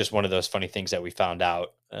so it was just one of those funny things that we found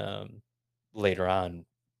out later on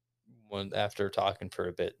when after talking for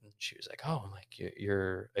a bit. And she was like, "Oh, like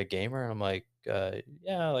you're a gamer?" I'm like,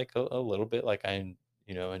 "Yeah, like a little bit. Like I,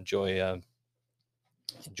 enjoy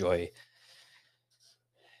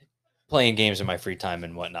playing games in my free time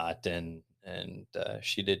and whatnot." And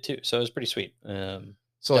she did too. So it was pretty sweet.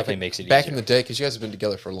 So, like Definitely makes it back in easier. the day, because you guys have been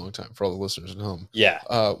together for a long time, for all the listeners at home, Yeah.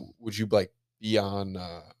 would you like be on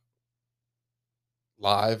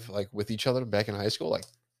live like with each other back in high school, like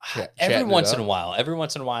Every chatting it once in a up? while,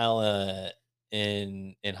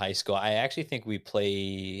 in high school, I actually think we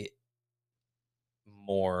play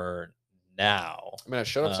more now, I mean, I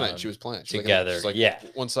showed up tonight and she was playing. She's together. like, Yeah.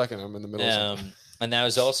 1 second, I'm in the middle of something. And that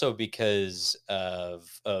was also because of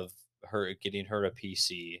her getting her a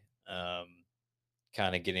PC,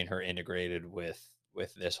 kind of getting her integrated with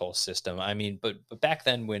this whole system. I mean, but back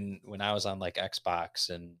then when I was on like Xbox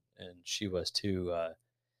and she was too,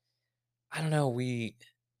 I don't know, we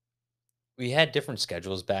had different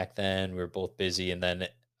schedules back then. We were both busy, and then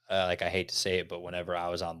like I hate to say it, but whenever I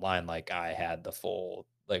was online, like we had the full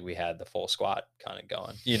squad kind of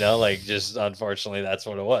going. Like just unfortunately that's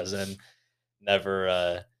what it was, and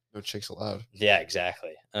never. No chicks allowed. Yeah,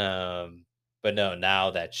 exactly. But no,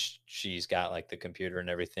 now that she's got like the computer and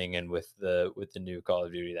everything, and with the new Call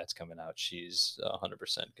of Duty that's coming out, she's 100%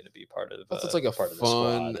 going to be Plus, it's like a part of the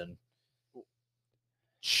squad. fun, And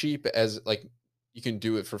cheap as like you can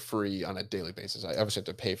do it for free on a daily basis. I obviously have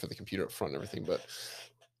to pay for the computer up front and everything, but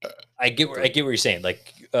I the, get what you're saying.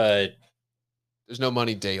 Like, there's no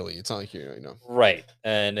money daily. It's not like right,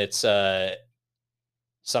 and it's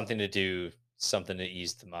something to do, something to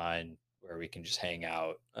ease the mind where we can just hang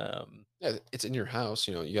out. Yeah, it's in your house.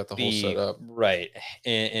 You got the whole Be setup. right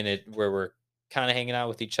in it where we're kind of hanging out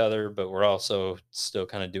with each other, but we're also still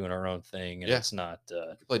kind of doing our own thing, and Yeah, it's not you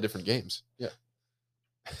can play different games. Yeah,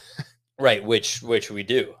 right, which we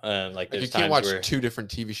do. Like like you there's can't times watch where, 2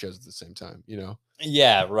 different TV shows at the same time.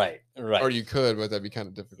 yeah, right, Or right. you could, but that'd be kind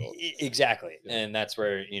of difficult. Exactly. Yeah. And that's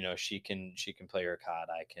where, she can play her cod.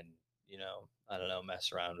 I can, I don't know,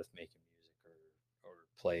 mess around with making music or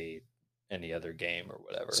play any other game or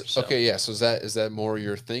whatever. So, So okay, yeah. So is that more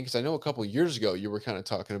your thing? Because I know a couple years ago you were kind of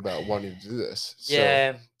talking about wanting to do this. So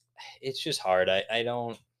yeah, it's just hard. I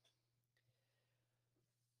don't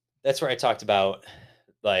That's where I talked about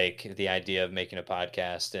like the idea of making a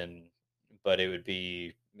podcast, but it would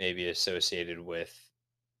be maybe associated with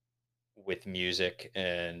music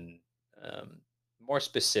and um more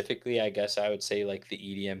specifically, I guess I would say like the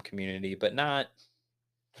EDM community, but not.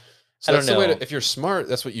 So I don't that's the way know. to, if you're smart,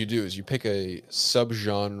 that's what you do is you pick a R-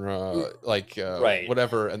 subgenre, like Right.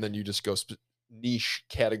 whatever, and then you just go niche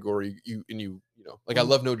category. Like I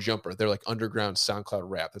love No Jumper. They're like underground SoundCloud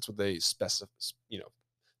rap. That's what they specify.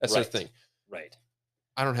 That's their Right. thing. Right.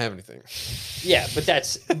 I don't have anything. Yeah,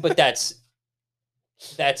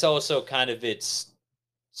 that's also kind of its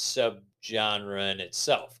subgenre in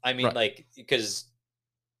itself. I mean, Right. like, because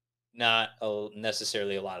not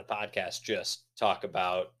necessarily a lot of podcasts just talk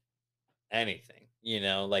about anything.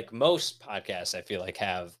 Like most podcasts, I feel like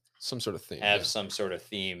Some sort of theme. have Yeah. some sort of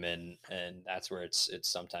theme, and that's where it's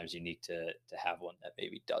sometimes unique to have one that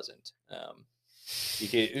maybe doesn't. You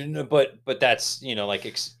could, but that's like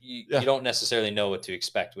you Yeah. don't necessarily know what to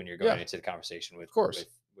expect when you're going Yeah. into the conversation with Of course.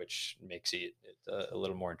 which makes it a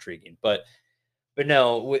little more intriguing. But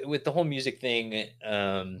no, with the whole music thing,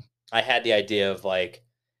 I had the idea of like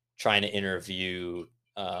trying to interview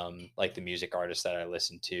like the music artists that I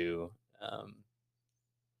listen to,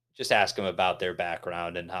 just ask them about their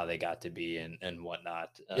background and how they got to be and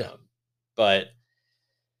whatnot. Yeah. But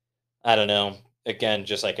I don't know. Again,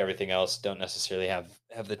 just like everything else, don't necessarily have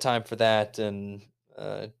the time for that, and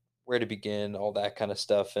uh, where to begin, all that kind of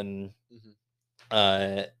stuff. And Mhm.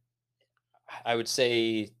 uh, I would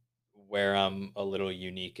say where I'm a little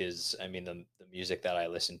unique is, I mean, the music that I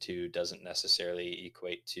listen to doesn't necessarily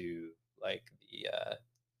equate to like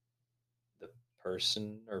the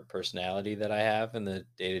person or personality that I have in the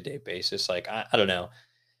day to day basis. Like I don't know.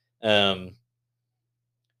 Um,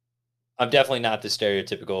 I'm definitely not the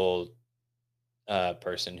stereotypical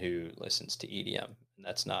person who listens to EDM, and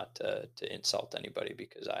that's not to insult anybody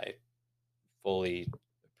because I fully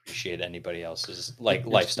appreciate anybody else's like You're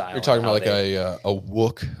lifestyle and talking about how like they a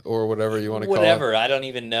wook or whatever you want to call it. whatever. I don't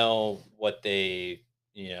even know what they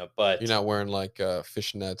You're but not wearing like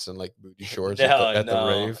fishnets and like booty shorts at the no, at the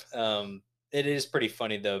no. rave. It is pretty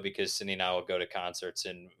funny though because Cindy and I will go to concerts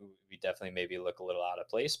and we definitely maybe look a little out of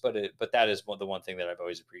place, but that is the one thing that I've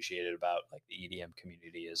always appreciated about like the EDM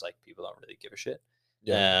community is like people don't really give a shit.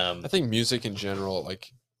 Yeah. I think music in general,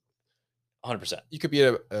 like 100%. you could be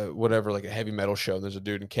at a whatever, like a heavy metal show, and there's a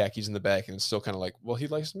dude in khakis in the back, and it's still kind of like, well, he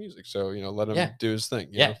likes the music, so let Yeah, him do his thing.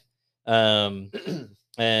 yeah. Um,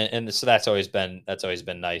 and so that's always been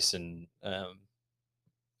nice, and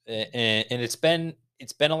it's been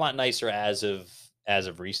a lot nicer as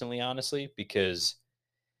of recently, honestly, because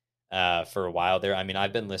for a while there, I mean,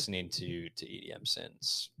 I've been listening to EDM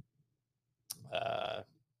since uh,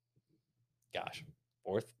 gosh,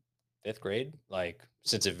 fourth, fifth grade, like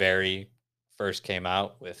since it very first came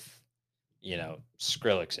out with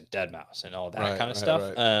Skrillex and Deadmau5 and all that Right, kind of right, stuff.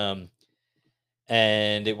 right.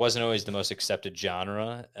 And it wasn't always the most accepted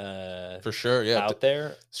genre For sure. Yeah. out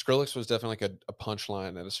there. Skrillex was definitely like a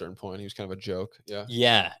punchline at a certain point. He was kind of a joke. Yeah.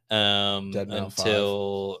 Yeah, Dead Mouse 5.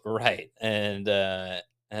 until right, and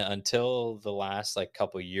until the last like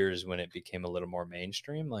couple years when it became a little more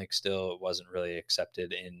mainstream, like still it wasn't really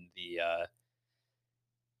accepted in the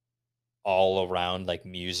all around like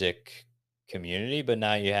music community. But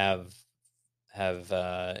now you have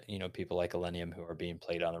people like Millennium who are being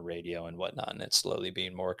played on the radio and whatnot, and it's slowly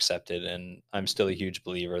being more accepted. And I'm still a huge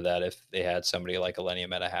believer that if they had somebody like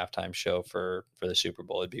Millennium at a halftime show for the Super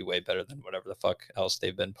Bowl, it'd be way better than whatever the fuck else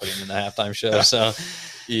they've been putting in the halftime show. So,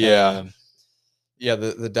 Yeah. Yeah.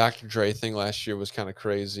 The Dr. Dre thing last year was kind of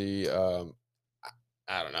crazy.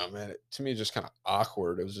 I don't know, man. To me, just kind of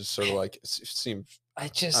awkward. It was just sort of like it seemed. I I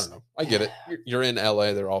just don't know. I get it. You're in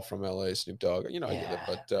LA. They're all from LA. Snoop Dogg. I get it. yeah,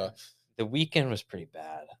 But the weekend was pretty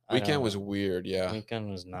bad. I don't weekend was know. weird. Yeah.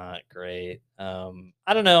 Weekend was not great. I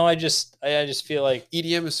don't know. I just feel like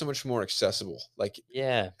EDM is so much more accessible. Like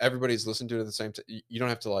yeah, everybody's listening to it at the same time. You don't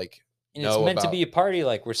have to like and it's know meant to about. be a party.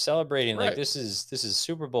 Like we're celebrating. Like Right. this is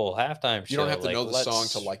Super Bowl halftime You don't show. have to Like know the song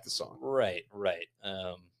to let's like the song. right.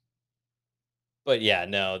 But yeah,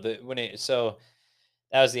 no. So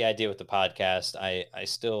that was the idea with the podcast. I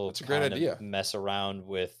still That's a great kind of idea. mess around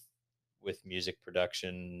with music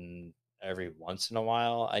production every once in a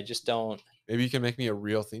while. I just don't. Maybe you can make me a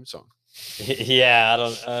real theme song. Yeah, I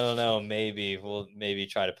don't know. Maybe we'll maybe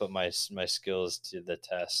try to put my skills to the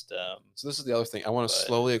test. So this is the other thing. I want to But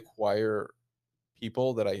slowly acquire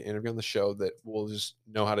people that I interview on the show that will just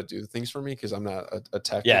know how to do things for me because I'm not a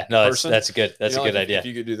tech yeah, no, person. that's good. That's a Like good idea. if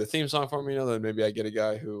you could do the theme song for me, then maybe I get a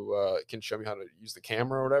guy who can show me how to use the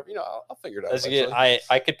camera or whatever. I'll figure it out. That's good.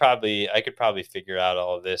 I could probably figure out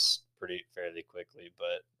all of this pretty fairly quickly,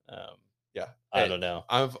 but Yeah. I don't know.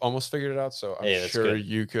 I've almost figured it out, so I'm Hey, that's sure good.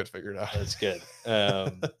 you could figure it out. That's good.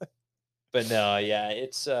 But no, yeah,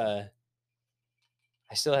 it's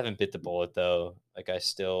I still haven't bit the bullet though. Like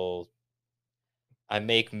I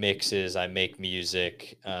make mixes, I make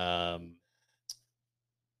music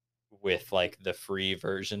with like the free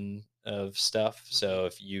version of stuff. Mhm. So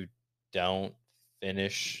if you don't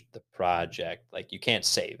finish the project, like you can't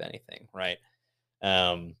save anything, right?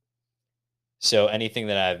 Um so anything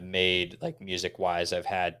that I've made like music wise, I've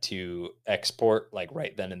had to export like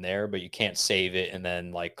right then and there, but you can't save it and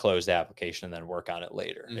then like close the application and then work on it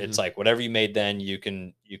later. It's Mhm. like whatever you made then you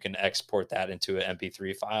can export that into an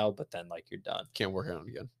MP3 file, but then like you're done. Can't work on it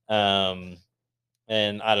again. Um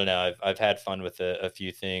and I don't know, I've had fun with a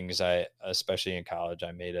few things. I especially in college,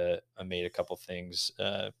 I made a couple things.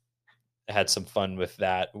 I had some fun with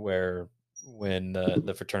that where when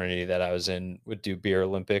the fraternity that I was in would do beer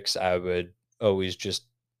Olympics, I would always just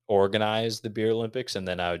organize the beer Olympics and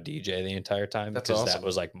then I would DJ the entire time That's because that awesome.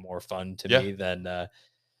 was like more fun to Yeah. me than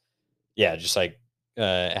yeah, just like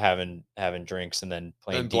having drinks and then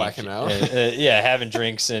playing And blacking DJ. out. Yeah, having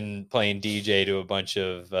drinks and playing DJ to a bunch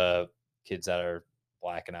of kids that are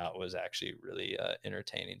blacking out was actually really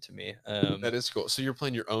entertaining to me. That is cool. So you're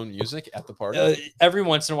playing your own music at the party? Every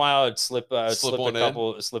once in a while, I would Slip slip a one in?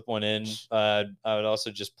 couple, slip one in. I would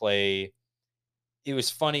also just play. It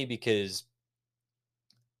was funny because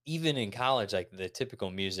even in college, like the typical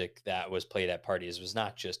music that was played at parties was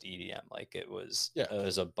not just EDM. Like Yeah. it was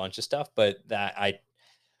a bunch of stuff. But that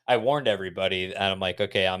I warned everybody, and I'm like,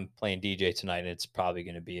 okay, I'm playing DJ tonight, and it's probably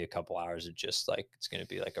going to be a couple hours of just like it's going to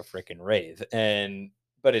be like a freaking rave. And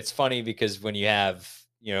but it's funny because when you have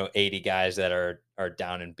 80 guys that are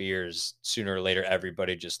down in beers, sooner or later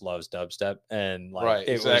everybody just loves dubstep, and like Right,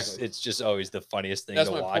 exactly. it's just always the funniest thing That's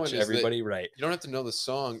to my point watch. is that Everybody, right? you don't have to know the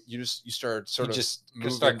song. You start You sort of just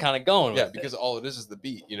start moving. kind of going Yeah, with it. because all it is the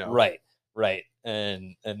beat, Right, right,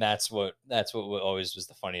 and that's what always was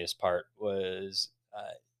the funniest part was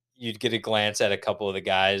you'd get a glance at a couple of the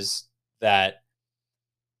guys that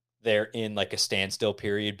they're in like a standstill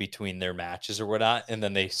period between their matches or whatnot, and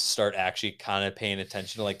then they start actually kind of paying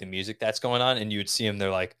attention to like the music that's going on, and you would see them,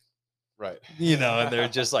 they're like, Right. and they're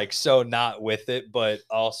just like so not with it, but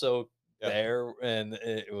also Yeah. there, and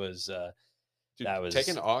it was Dude, that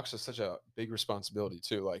taking was aux is such a big responsibility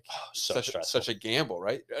too. Like so such stressful, a gamble,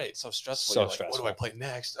 right? Right. It's so stressful. You're so like, what do I stressful. play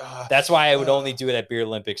next? That's why I would only do it at beer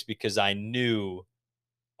Olympics because I knew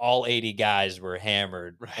all 80 guys were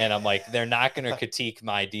hammered and I'm like they're not going to Right. critique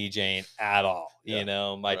my DJing at all. Yeah.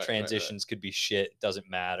 My Right. transitions could be shit, doesn't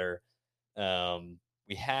matter.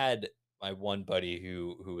 We had my one buddy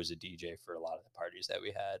who was a DJ for a lot of the parties that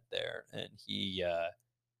we had there, and he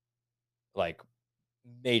like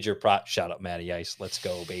major prop shout out Matty Ice, let's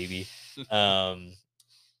go baby. um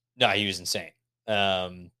no, he was insane.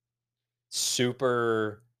 um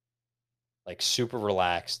Super, like super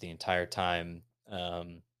relaxed the entire time.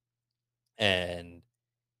 And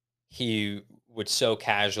he would so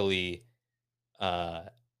casually uh,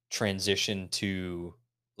 transition to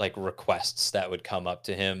like requests that would come up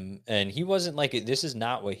to him, and he wasn't like this is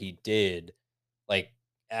not what he did. Like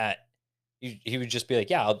at he would just be like,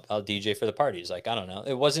 yeah, I'll DJ for the parties. Like I don't know,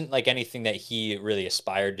 it wasn't like anything that he really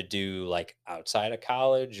aspired to do like outside of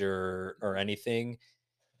college or anything.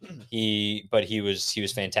 But he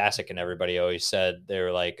was fantastic, and everybody always said they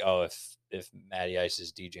were like, oh, if Matty Ice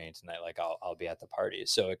is DJing tonight, like I'll be at the party.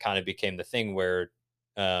 So it kind of became the thing where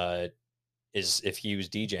uh is if he was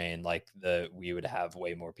DJing, like the we would have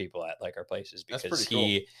way more people at like our places That's because pretty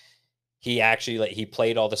cool. he actually like he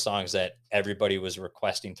played all the songs that everybody was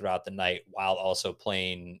requesting throughout the night while also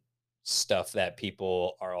playing stuff that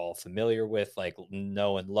people are all familiar with, like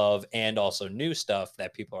know and love, and also new stuff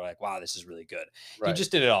that people are like, wow, this is really good. He Right.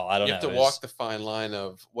 just did it all. I don't You have know. to It walk was the fine line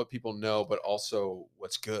of what people know, but also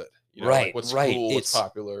what's good. Like right, what's right. cool, what's It's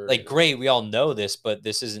popular. like great, we all know this, but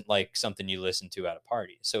this isn't like something you listen to at a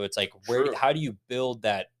party. So it's like where True. how do you build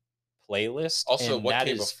that playlist? Also, And what that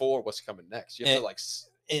came is before, what's coming next. You have to and, like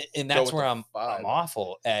and go that's with where the I'm vibe.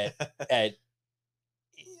 awful at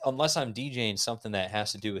unless I'm DJing something that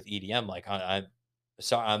has to do with EDM, like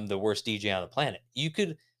I'm the worst DJ on the planet. You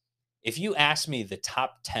could, if you ask me the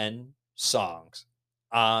top 10 songs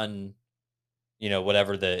on,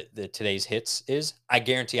 whatever the today's hits is, I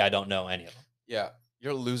guarantee I don't know any of them. Yeah,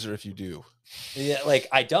 you're a loser if you do. Yeah, like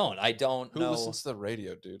I don't Who listens know. to the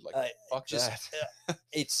radio, dude? Like, Uh, fuck just that.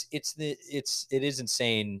 it is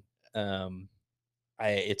insane.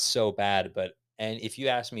 It's so bad, but and if you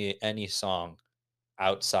ask me any song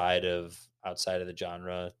outside of the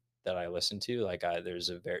genre that I listen to, like there's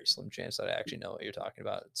a very slim chance that I actually know what you're talking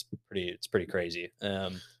about. It's pretty crazy. No,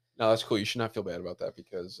 that's cool. You should not feel bad about that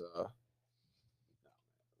because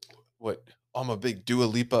what I'm a big Dua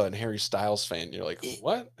Lipa and Harry Styles fan. You're like,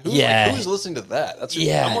 what? Who, Yeah. like, who's listening to that? That's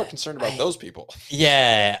I'm more concerned about those people.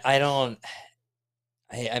 Yeah, I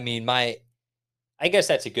mean, I guess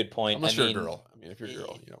that's a good point. Unless you're a girl. I mean, if you're a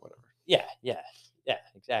girl, whatever. Yeah,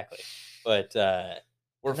 exactly. But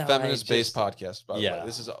we're a feminist-based podcast, by the way. Yeah.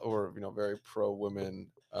 This is we're very pro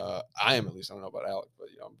women. I am, at least. I don't know about Alec, but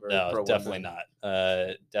I'm very pro women. Definitely not.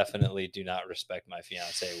 Definitely do not respect my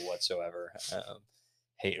fiance whatsoever.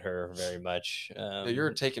 Hate her very much. Yeah, you're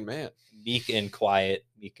a taken man. Meek and quiet.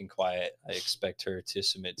 I expect her to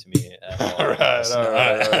submit to me. All right.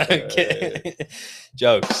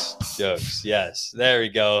 Jokes. Yes, there we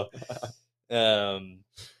go.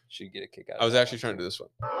 Should get a kick out. I was actually trying to do this one.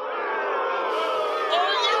 Are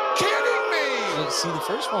you kidding me? Well, see, the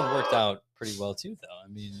first one worked out pretty well too, though. I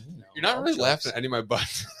mean, you're not really laughing at any of my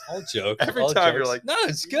buttons. All joke. Every time you're like, no,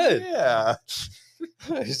 it's good. Yeah,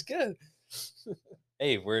 it's good.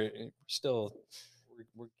 Hey, we're still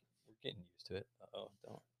we're getting used to it. Oh,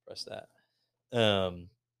 don't press that. I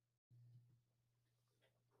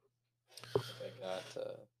got.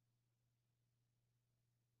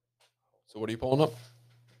 So what are you pulling up?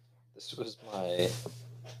 This was my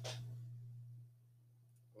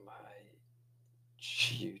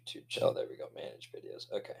YouTube channel. There we go. Manage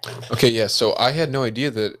videos. Okay. Yeah. So I had no idea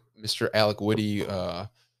that Mr. Alec Witte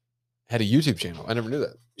had a YouTube channel. I never knew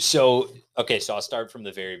that. So I'll start from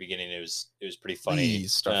the very beginning. It was pretty funny.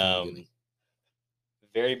 Please start from the beginning.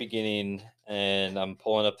 Very beginning, and I'm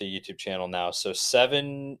pulling up the YouTube channel now. So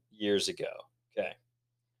 7 years ago. Okay.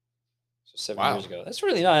 So 7 years ago. That's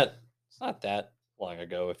really not. It's not that long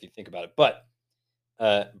ago if you think about it. But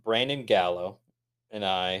Brandon Gallo and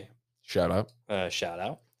I. Shout out.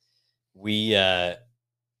 We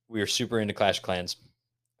were super into Clash of Clans.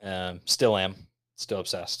 Still am. Still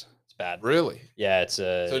obsessed. It's bad. Really? Yeah.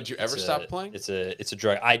 So did you ever stop playing? It's a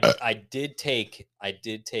drug. I did take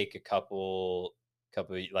a couple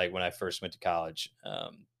like when I first went to college.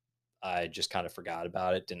 I just kind of forgot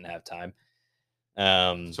about it. Didn't have time.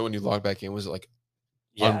 So when you logged back in, was it like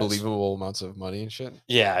unbelievable amounts of money and shit?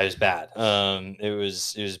 Yeah, it was bad. It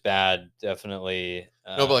was bad, definitely.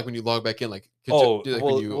 No, but like when you log back in, like so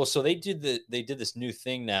they did this new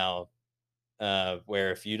thing now,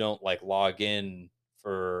 where if you don't like log in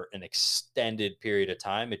for an extended period of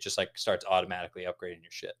time, it just like starts automatically upgrading your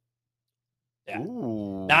shit. Yeah.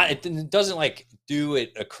 Ooh. It doesn't like do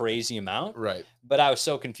it a crazy amount. Right. But I was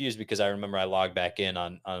so confused because I remember I logged back in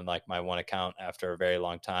on like my one account after a very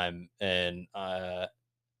long time, and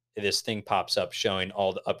this thing pops up showing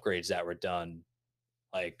all the upgrades that were done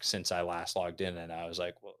like since I last logged in, and I was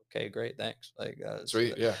like, well, okay, great, thanks. Like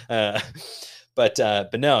sweet, yeah. But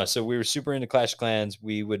no, so we were super into Clash of Clans.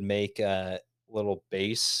 We would make little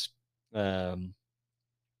base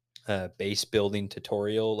building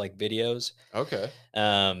tutorial like videos. Okay.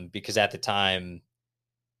 Because at the time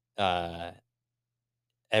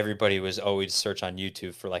everybody was always search on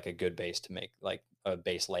YouTube for like a good base to make like a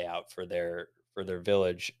base layout for their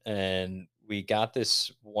village. And we got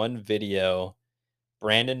this one video.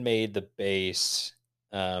 Brandon made the base,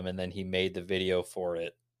 and then he made the video for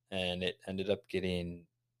it, and it ended up getting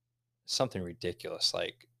something ridiculous,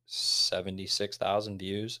 like 76,000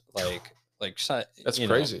 views. Like that's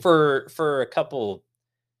crazy. For a couple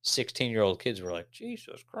 16-year-old kids. We're like,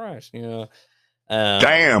 Jesus Christ,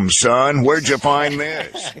 damn, son, where'd you find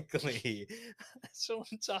this? Exactly. That's what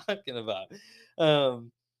I'm talking about.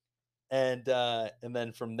 And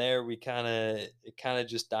then from there it kind of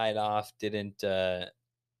just died off. Didn't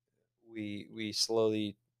we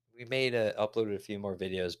uploaded a few more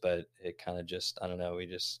videos, but it kind of just, I don't know, we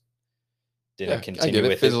just didn't continue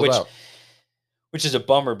with it, which is a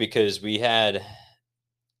bummer because we had,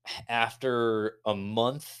 after a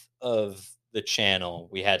month of the channel,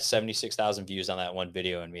 we had 76,000 views on that one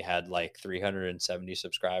video, and we had like 370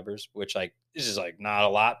 subscribers, which like this is like not a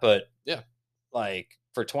lot, but yeah, like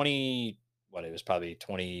for it was probably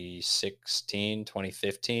 2016,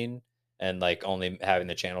 2015, and like only having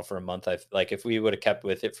the channel for a month, like if we would have kept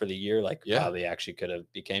with it for the year, like probably actually could have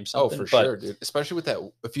became something. Oh, for sure, dude. Especially with that,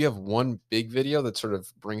 if you have one big video that sort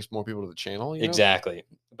of brings more people to the channel, Exactly.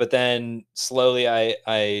 But then slowly I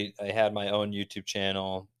had my own YouTube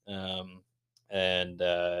channel, and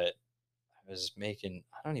I was making,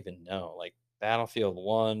 I don't even know, like Battlefield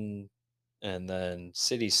 1 and then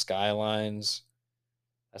City Skylines.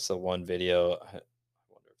 That's the one video. I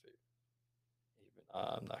wonder if it even,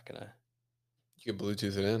 I'm not going to. You can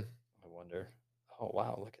Bluetooth it in. I wonder. Oh,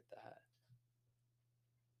 wow. Look at that.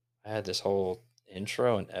 I had this whole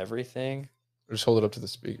intro and everything. Just hold it up to the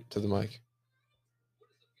mic.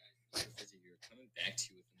 Coming back to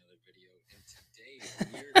you with another video, and today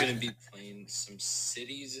we're going to be playing some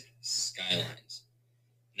cities' skylines.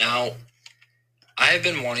 Now, I've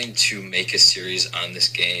been wanting to make a series on this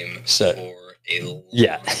game for a long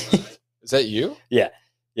time. Is that you? Yeah.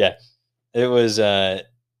 It was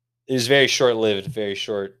very short-lived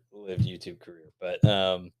YouTube career, but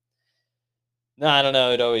no, I don't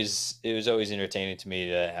know. It was always entertaining to me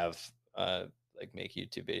to have like make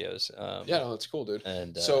YouTube videos. Yeah, no, that's cool, dude.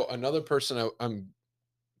 And so another person I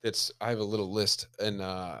have a little list, and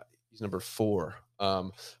he's number 4.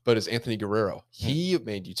 But it's Anthony Guerrero. He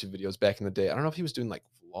made YouTube videos back in the day. I don't know if he was doing like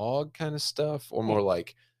vlog kind of stuff or more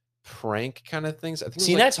like prank kind of things. I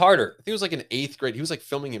think that's harder. I think it was like in 8th grade. He was like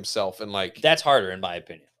filming himself and like that's harder in my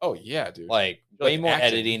opinion. Oh yeah, dude. Like way more acting.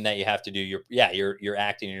 Editing that you have to do. You're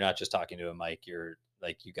acting. You're not just talking to a mic. You're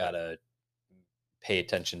like you gotta pay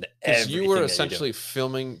attention to everything. You were essentially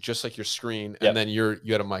filming just like your screen, and then you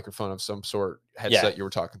had a microphone of some sort headset you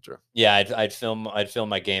were talking through. Yeah, I'd film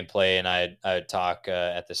my gameplay, and I'd talk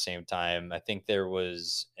at the same time. I think there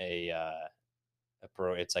was a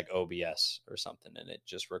pro. It's like OBS or something, and it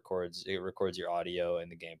just records your audio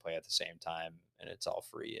and the gameplay at the same time, and it's all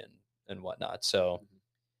free and whatnot. So,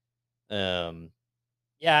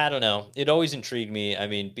 yeah, I don't know. It always intrigued me. I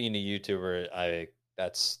mean, being a YouTuber,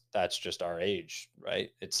 that's just our age, right?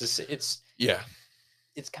 It's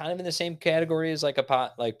kind of in the same category as like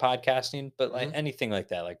podcasting, but like anything like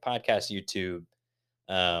that, like podcast, YouTube,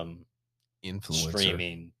 influencer,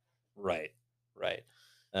 streaming, right.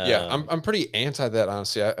 Yeah, I'm pretty anti that,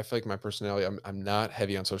 honestly. I feel like my personality, I'm not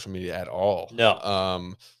heavy on social media at all.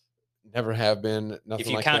 No, never have been. Nothing. If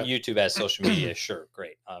you like count that. YouTube as social media, sure,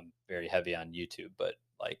 great. I'm very heavy on YouTube, but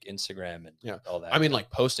like Instagram and all that. I mean, like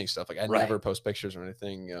posting stuff. Like I never post pictures or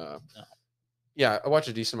anything. No. Yeah, I watch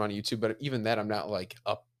a decent amount of YouTube, but even that, I'm not like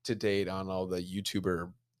up to date on all the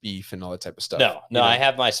YouTuber beef and all that type of stuff. No, I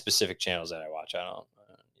have my specific channels that I watch. I don't.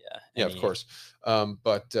 Yeah, of course.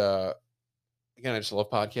 But again, I just love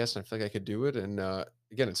podcasts, and I feel like I could do it. And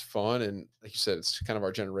again, it's fun, and like you said, it's kind of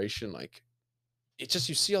our generation. Like, it's just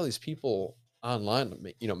you see all these people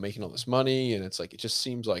online, making all this money, and it's like it just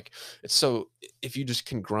seems like it's so. If you just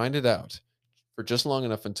can grind it out for just long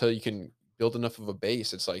enough until you can build enough of a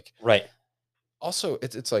base, it's like right. Also,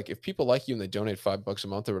 it's like if people like you and they donate $5 a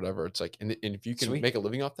month or whatever, it's like, and if you can make a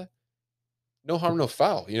living off that, no harm, no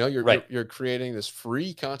foul. You're creating this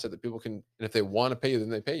free content that people can, and if they want to pay you, then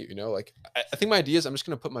they pay you. Like I think my idea is I'm just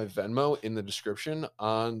going to put my Venmo in the description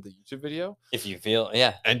on the YouTube video. If you feel,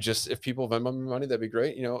 and just if people Venmo me money, that'd be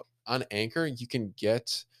great. On Anchor, you can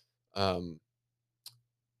get,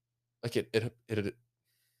 like it I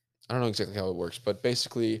don't know exactly how it works, but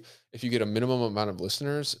basically, if you get a minimum amount of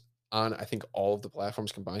listeners on, I think all of the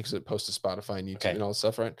platforms combined, because it posts to Spotify and YouTube and all that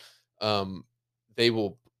stuff, right? They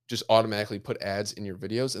will just automatically put ads in your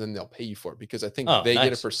videos, and then they'll pay you for it, because I think they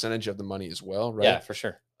get a percentage of the money as well, right? Yeah, for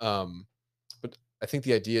sure. But I think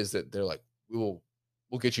the idea is that they're like, we'll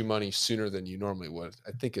get you money sooner than you normally would.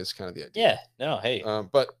 I think is kind of the idea. Yeah. No. Hey.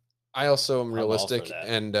 But I also am realistic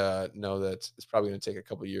and know that it's probably going to take a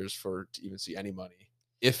couple of years to even see any money,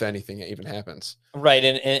 if anything even happens. Right,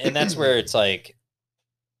 and that's where it's like,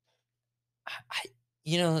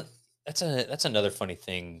 that's another funny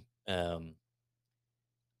thing.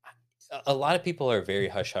 A lot of people are very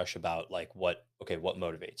hush hush about like what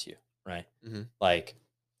motivates you, right? Mm-hmm. Like,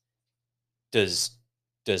 does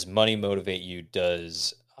money motivate you?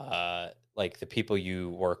 Does like the people you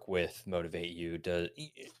work with motivate you? Does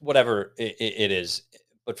whatever it is?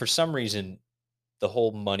 But for some reason, the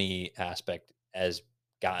whole money aspect has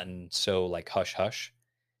gotten so like hush hush.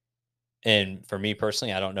 And for me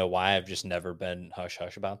personally, I don't know why. I've just never been hush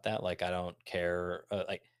hush about that. Like, I don't care.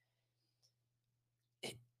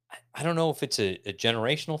 I don't know if it's a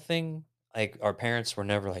generational thing. Like, our parents were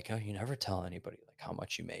never like, "Oh, you never tell anybody like how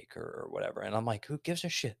much you make or whatever." And I'm like, who gives a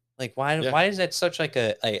shit? Like, why is that such like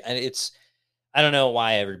and it's, I don't know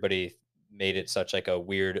why everybody made it such like a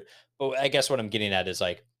weird, but I guess what I'm getting at is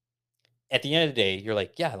like, at the end of the day, you're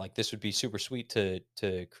like, yeah, like this would be super sweet to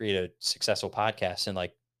create a successful podcast and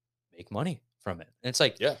like make money from it. And it's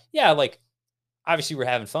like, yeah, like obviously we're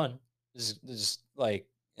having fun. This is like,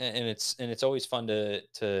 and it's always fun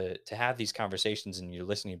to have these conversations, and you're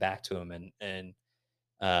listening back to them, and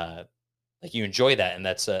like you enjoy that, and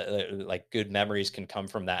that's like good memories can come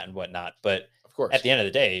from that and whatnot. But of course, at the end of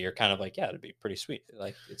the day, you're kind of like, yeah, it'd be pretty sweet.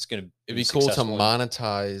 Like it'd be cool to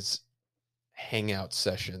monetize hangout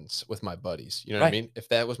sessions with my buddies. You know what I mean? If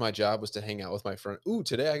that was my job, was to hang out with my friend. Ooh,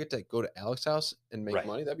 today I get to go to Alec's house and make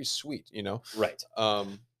money. That'd be sweet. Right.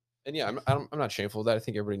 And yeah, I'm not shameful of that. I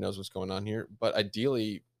think everybody knows what's going on here. But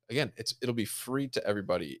ideally, again, it'll be free to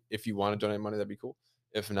everybody. If you want to donate money, that'd be cool.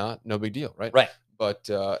 If not, no big deal, right? Right. but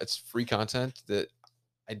it's free content that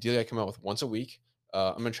ideally I come out with once a week.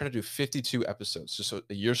 I'm gonna try to do 52 episodes, just so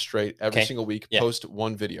a year straight, every single week. Yeah. Post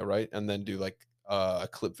one video, right, and then do like a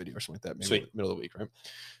clip video or something like that, maybe Sweet. middle of the week, right?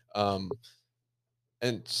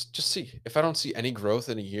 And just see if I don't see any growth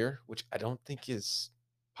in a year, which I don't think is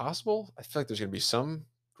possible. I feel like there's gonna be some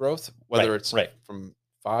growth, whether it's from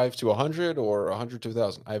 5 to 100 or 100 to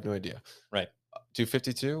 1,000. I have no idea. Right. Do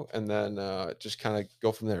 52, and then just kind of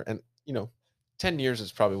go from there. And 10 years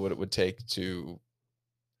is probably what it would take to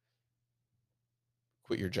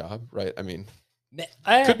quit your job, right? I mean,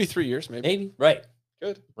 could be 3 years, maybe. Right.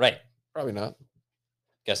 Good. Right. Probably not.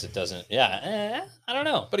 Guess it doesn't. Yeah. I don't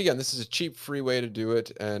know. But again, this is a cheap, free way to do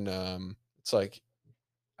it, and it's like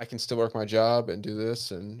I can still work my job and do this,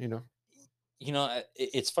 and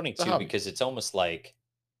it's funny too because it's almost like,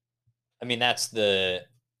 I mean, that's the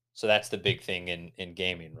big thing in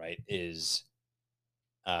gaming, right? Is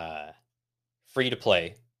free to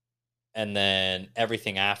play, and then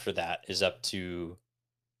everything after that is up to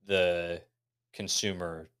the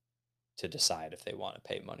consumer to decide if they want to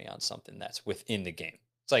pay money on something that's within the game.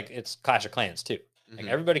 It's Clash of Clans too. Like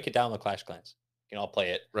everybody could download Clash of Clans. You can all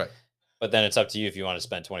play it. Right. But then it's up to you if you want to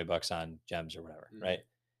spend $20 on gems or whatever. Right.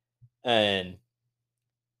 And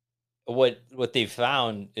what they've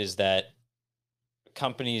found is that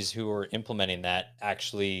companies who are implementing that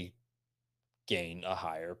actually gain a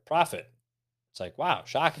higher profit. It's like, wow,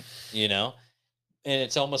 shocking, and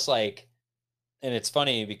it's almost like, and it's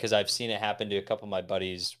funny because I've seen it happen to a couple of my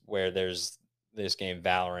buddies where there's this game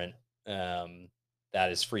Valorant that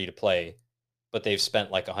is free to play, but they've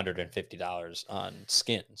spent like $150 on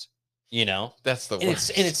skins, That's the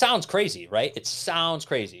worst. And it sounds crazy, right? It sounds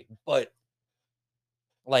crazy, but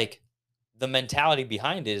like the mentality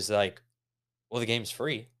behind it is like, well, the game's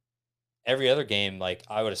free. Every other game, like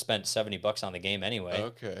I would have spent $70 on the game anyway.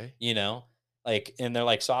 Okay. And they're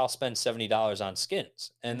like, so I'll spend $70 on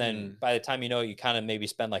skins. And then by the time you kind of maybe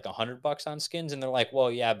spend like $100 on skins. And they're like,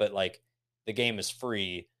 well, yeah, but like the game is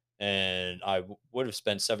free. And I would have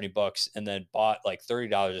spent $70 and then bought like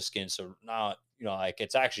 $30 of skins. So now, like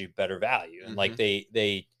it's actually better value. And like they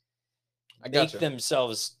make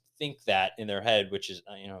themselves think that in their head, which is,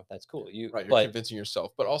 that's cool. You're convincing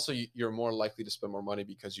yourself, but also you're more likely to spend more money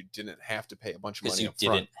because you didn't have to pay a bunch of money up front.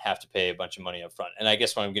 You didn't have to pay a bunch of money up front. And I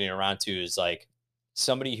guess what I'm getting around to is like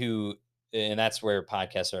somebody who, and that's where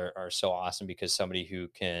podcasts are so awesome, because somebody who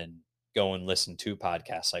can go and listen to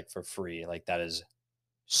podcasts like for free, like that is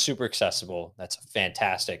super accessible. That's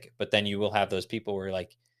fantastic. But then you will have those people where you're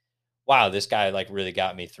like, wow, this guy like really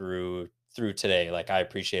got me through today. Like I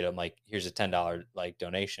appreciate it. I'm like, here's a $10 like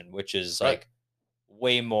donation, which is like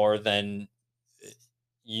way more than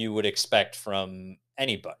you would expect from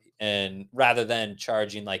anybody. And rather than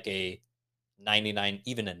charging like a 99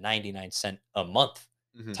 cent a month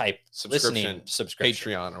type listening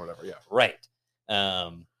subscription, Patreon or whatever. Yeah. Right.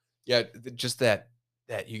 Just that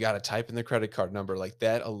you got to type in the credit card number, like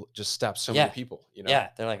that'll just stop so many people, Yeah.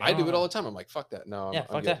 They're like, I do it all the time. I'm like, fuck that. No, fuck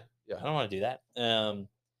I'm that. Yeah. I don't want to do that.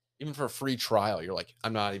 Even for a free trial, you're like,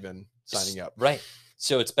 I'm not even signing up. Right.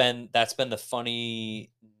 So that's been the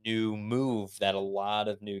funny new move that a lot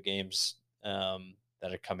of new games that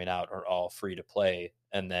are coming out are all free to play.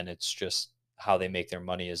 And then it's just how they make their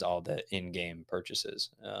money is all the in-game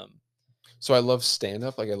purchases. So I love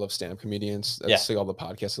stand-up. Like I love stand-up comedians. That's like all the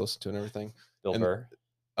podcasts I listen to and everything. Bill Burr.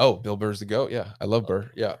 Oh, Bill Burr's the GOAT. Yeah. I love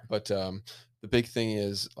Burr. Yeah. But the big thing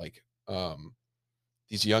is like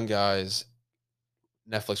these young guys,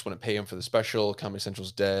 Netflix wouldn't pay him for the special. Comedy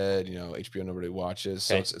Central's dead. HBO nobody watches.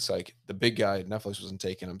 So it's like the big guy, Netflix wasn't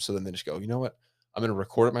taking him. So then they just go, you know what? I'm going to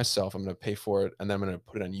record it myself. I'm going to pay for it. And then I'm going to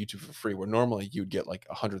put it on YouTube for free, where normally you'd get like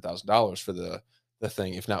 $100,000 for the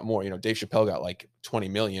thing, if not more. Dave Chappelle got like 20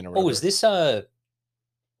 million or whatever. Oh, is this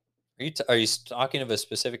are you talking of a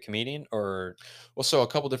specific comedian or? Well, so a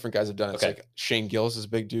couple different guys have done it. It's like Shane Gillis is a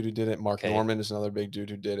big dude who did it. Mark Norman is another big dude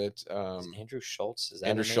who did it. Andrew Schultz, is that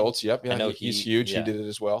Andrew Schultz? Yep, yeah, I know he's huge. Yeah. He did it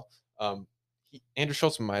as well. Andrew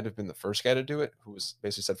Schultz might have been the first guy to do it, who was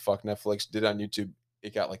basically said fuck Netflix, did it on YouTube.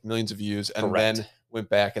 It got like millions of views, and then went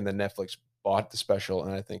back, and then Netflix bought the special,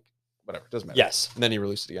 and I think whatever, it doesn't matter. Yes, and then he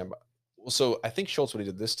released it again. Well, so I think Schultz, what he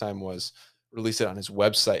did this time was release it on his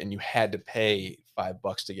website, and you had to pay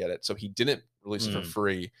 $5 to get it. So he didn't release it for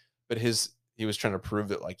free, but he was trying to prove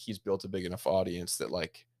that like he's built a big enough audience that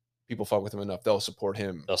like people fuck with him enough, they'll support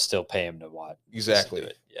him. They'll still pay him to watch.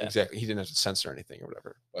 Exactly. Exactly. He didn't have to censor anything or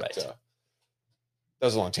whatever. But that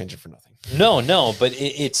was a long tangent for nothing. No, but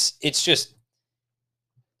it's just,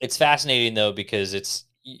 it's fascinating though, because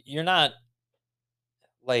you're not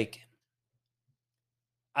like,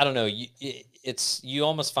 I don't know. You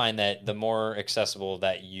almost find that the more accessible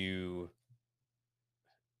that I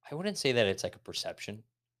wouldn't say that it's like a perception,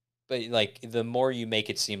 but like the more you make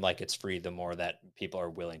it seem like it's free, the more that people are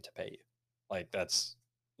willing to pay you. Like that's,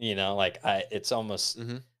 like it's almost,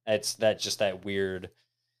 Mm-hmm. it's that just that weird,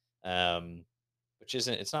 which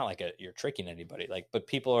isn't, it's not like you're tricking anybody, like, but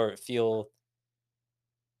people feel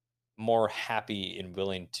more happy and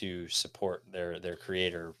willing to support their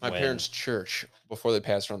creator My when, parents' church, before they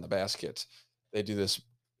pass around the basket, they do this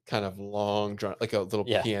kind of long drawn, like a little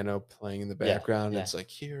yeah, piano playing in the yeah, background. yeah. It's like,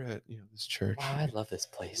 here at this church, Wow, I love this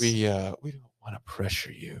place. we don't want to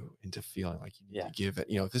pressure you into feeling like you need Yeah. to give it.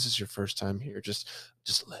 If this is your first time here, just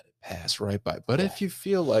let it pass right by. But Yeah. if you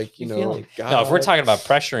feel like God, no, if we're talking about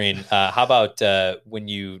pressuring, how about when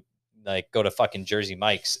you like go to fucking Jersey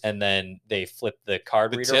Mike's and then they flip the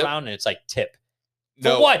card The reader tip? around and it's like tip.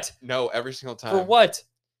 no, For what? No, every single time. For what?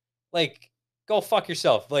 Like, go fuck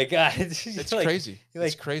yourself. Like, It's like, crazy. Like,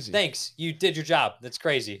 it's crazy. Thanks, you did your job. That's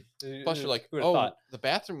crazy. Plus, you're like, Who would've oh, thought? the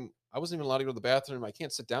bathroom. I wasn't even allowed to go to the bathroom. I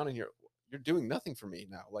can't sit down in here. You're doing nothing for me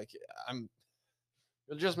now. Like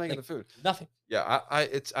you're just making the food. Nothing. Yeah, I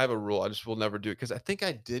have a rule. I just will never do it because I think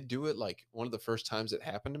I did do it like one of the first times it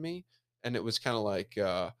happened to me, and it was kind of like,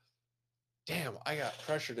 damn, I got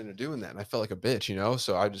pressured into doing that, and I felt like a bitch,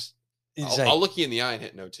 So I just, I'll look you in the eye and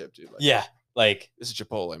hit no tip, dude. Like, yeah, like this is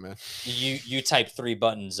Chipotle, man. You type 3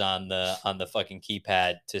 buttons on the fucking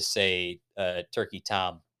keypad to say Turkey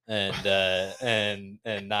Tom, and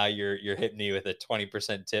now you're hitting me with a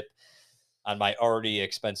 20% tip on my already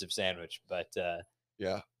expensive sandwich. But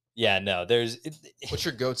yeah, no, What's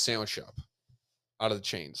your goat sandwich shop out of the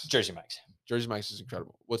chains? Jersey Mike's. Jersey Mike's is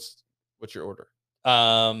incredible. What's your order?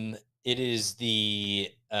 It is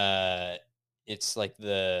it's like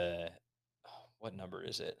what number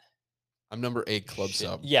is it? I'm number 8 club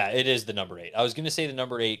sub. Yeah, it is the number 8. I was gonna say the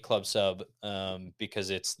number 8 club sub, because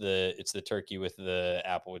it's the turkey with the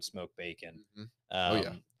applewood smoked bacon. Mm-hmm. Oh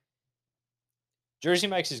yeah. Jersey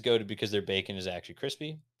Mike's is goated because their bacon is actually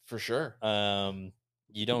crispy. For sure.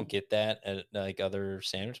 You don't get that at like other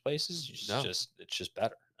sandwich places. It's just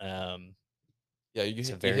better. Yeah, it's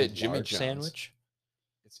a you very hit Jimmy large John's sandwich.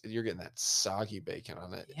 You're getting that soggy bacon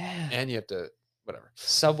on it. Yeah, and you have to whatever.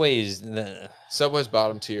 Subway's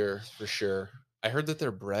bottom tier for sure. I heard that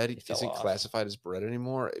their bread isn't off. classified as bread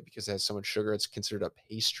anymore because it has so much sugar. It's considered a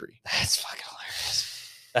pastry. That's fucking hilarious.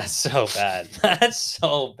 That's so bad. That's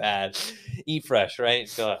so bad. Eat fresh, right?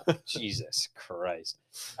 Jesus Christ.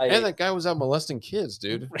 And that guy was out molesting kids,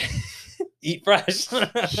 dude. Eat fresh.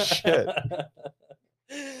 Shit.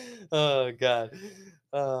 Oh God.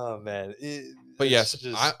 Oh man. But yes,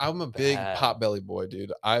 I'm a big Potbelly boy,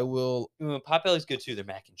 dude. I will. Potbelly's good too. Their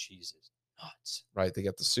mac and cheese is nuts. Right, they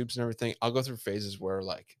got the soups and everything. I'll go through phases where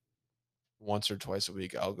like once or twice a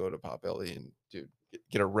week I'll go to Potbelly and dude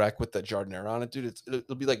get a wreck with that giardiniera on it, dude.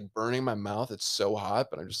 It'll be like burning my mouth. It's so hot,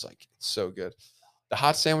 but I'm just like, it's so good. The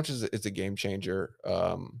hot sandwich is a game changer.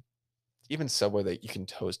 Even Subway, that you can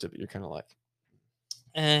toast it, but you're kind of like,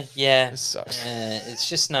 yeah, this sucks. It's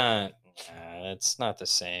just not. It's not the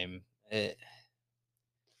same.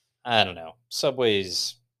 I don't know.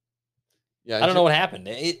 Subway's. Yeah, I don't know what happened.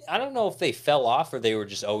 I don't know if they fell off or they were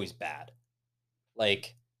just always bad.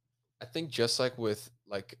 Like, I think just like with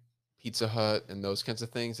like Pizza Hut and those kinds of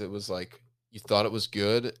things, it was like you thought it was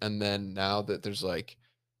good, and then now that there's like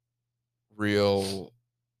real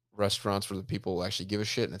restaurants where the people actually give a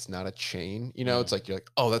shit and it's not a chain, it's like you're like,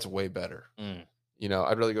 oh, that's way better.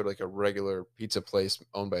 I'd rather go to like a regular pizza place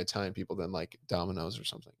owned by Italian people than like Domino's or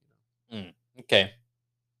something. Okay.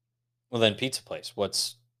 Well, then pizza place.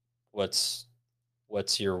 What's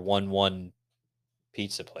your 1-1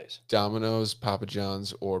 pizza place? Domino's, Papa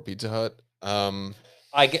John's, or Pizza Hut.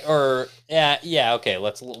 Okay.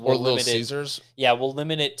 We'll Little Cesars. Yeah, we'll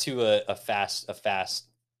limit it to a fast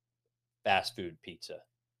food pizza.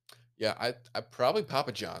 Yeah, I probably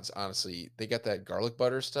Papa John's. Honestly, they got that garlic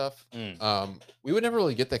butter stuff. We would never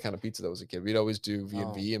really get that kind of pizza that was a kid. We'd always do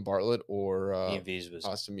V&V and Bartlett or V&V's was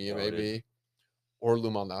Pasta Mia maybe, or Lou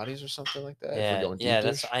Malnati's or something like that.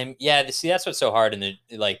 See, that's what's so hard. And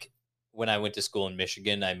like when I went to school in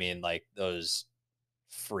Michigan, I mean, like those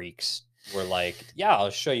freaks were like, "Yeah, I'll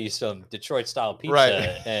show you some Detroit style pizza,"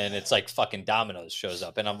 right. And it's like fucking Domino's shows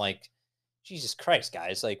up, and I'm like, Jesus Christ,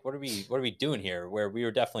 guys! Like, what are we doing here? Where we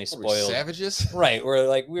were definitely spoiled, savages, right?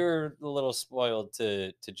 We were a little spoiled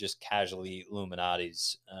to just casually eat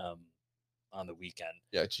Illuminati's on the weekend.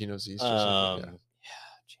 Yeah, Gino's East. Yeah,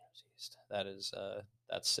 Gino's East. That is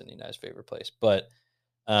that's Sydney and I's favorite place. But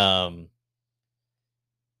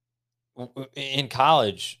in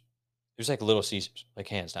college, it was like Little Cesars, like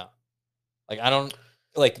hands down. Like I don't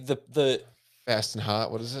like the Fast and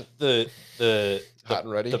hot. What is it? the Hot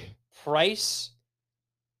and ready. the price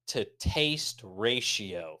to taste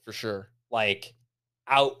ratio For sure. like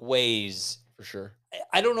outweighs. For sure.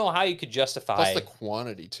 I don't know how you could justify. Plus the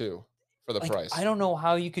quantity too for the price. I don't know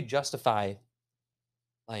how you could justify.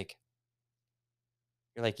 Like,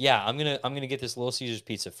 you're like, yeah, I'm gonna get this Little Caesars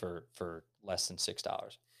pizza for less than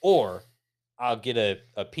 $6, or I'll get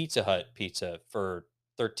a Pizza Hut pizza for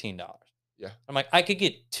 $13. Yeah. I'm like, I could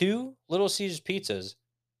get 2 Little Caesars pizzas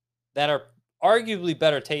that are arguably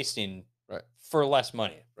better tasting, right, for less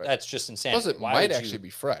money. Right. That's just insanity. Plus, it might actually be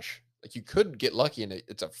fresh. Like, you could get lucky and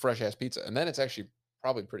it's a fresh ass pizza, and then it's actually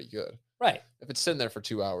probably pretty good. Right. If it's sitting there for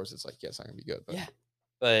 2 hours, it's like, yeah, it's not gonna be good. But. Yeah.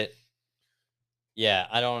 But yeah,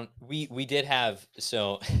 I don't. We did have,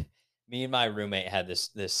 so me and my roommate had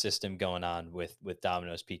this system going on with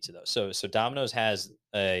Domino's Pizza though. So Domino's has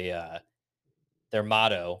their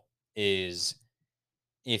motto is,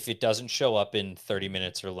 if it doesn't show up in 30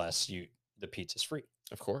 minutes or less, the pizza's free.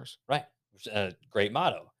 Of course. Right. Great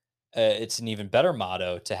motto. It's an even better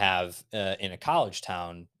motto to have in a college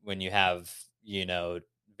town when you have,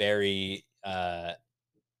 very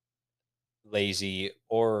lazy,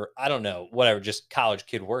 or I don't know, whatever, just college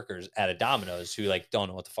kid workers at a Domino's who like don't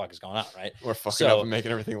know what the fuck is going on, right? Or fucking up and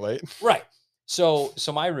making everything late. Right. So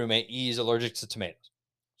my roommate, he's allergic to tomatoes.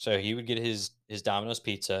 So he would get his Domino's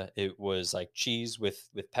pizza. It was like cheese with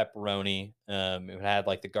pepperoni. It had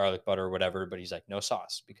like the garlic butter or whatever, but he's like, no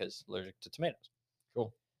sauce because allergic to tomatoes.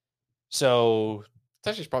 Cool. So it's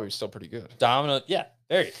actually probably still pretty good. Domino's, yeah,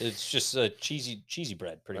 very. It's just a cheesy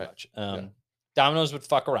bread, pretty much. Domino's would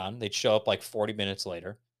fuck around. They'd show up like 40 minutes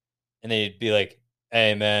later, and they'd be like,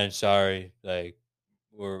 "Hey man, sorry, like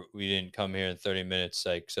we didn't come here in 30 minutes,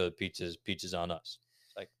 like so the pizza's on us."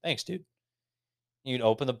 It's like, thanks, dude. You'd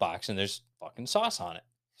open the box and there's fucking sauce on it.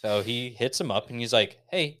 So he hits him up and he's like,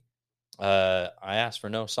 "Hey, I asked for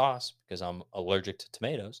no sauce because I'm allergic to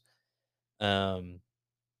tomatoes.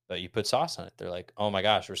 But you put sauce on it." They're like, "Oh my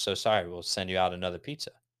gosh, we're so sorry. We'll send you out another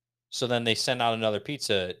pizza." So then they send out another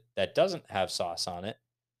pizza that doesn't have sauce on it.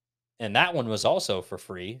 And that one was also for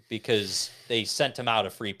free because they sent him out a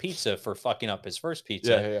free pizza for fucking up his first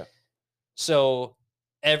pizza. Yeah. So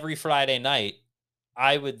every Friday night,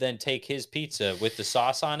 I would then take his pizza with the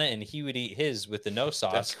sauce on it and he would eat his with the no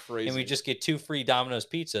sauce. That's crazy. And we just get 2 free Domino's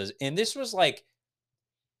pizzas. And this was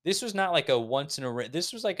not like a once in a,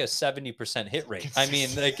 this was like a 70% hit rate. I mean,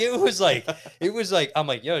 like it was like, I'm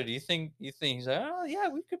like, yo, do you think he's like, oh yeah,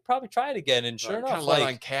 we could probably try it again. And sure enough, like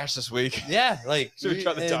on cash this week. Yeah. Like should we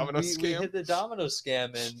try the Domino's scam? We hit the Domino's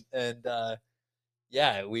scam and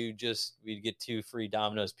yeah, we'd get 2 free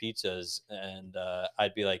Domino's pizzas and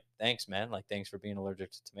I'd be like, thanks man. Like, thanks for being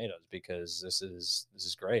allergic to tomatoes because this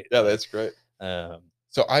is great. Yeah, that's great.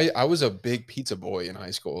 So I was a big pizza boy in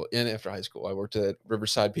high school. And after high school, I worked at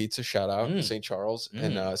Riverside Pizza, shout out, St. Charles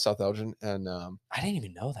in South Elgin. And I didn't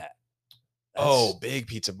even know that. Big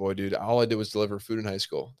pizza boy, dude. All I did was deliver food in high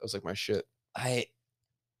school. That was like my shit. I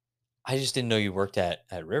just didn't know you worked at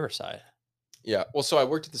Riverside. Yeah. Well, so I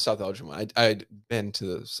worked at the South Elgin one. I'd been to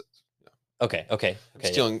the Okay.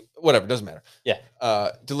 Stealing whatever, doesn't matter.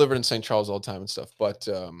 Yeah. Delivered in St. Charles all the time and stuff. But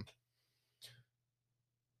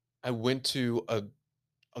I went to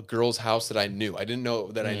a girl's house that I knew. I didn't know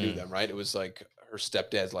that I knew them, right? It was like her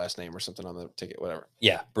stepdad's last name or something on the ticket, whatever.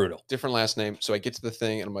 Yeah, brutal. Different last name. So I get to the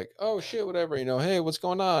thing and I'm like, oh shit, whatever, hey, what's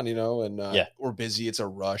going on? And we're busy. It's a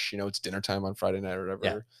rush, it's dinner time on Friday night or whatever.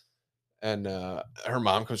 Yeah. And her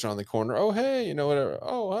mom comes around the corner. Oh, hey, whatever.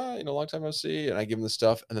 Oh, hi, long time no see. And I give him the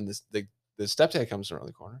stuff. And then the stepdad comes around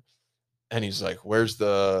the corner and he's like, where's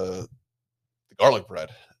the garlic bread?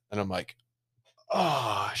 And I'm like,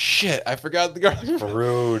 oh shit, I forgot the garlic bread.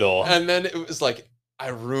 Brutal. And then it was like, I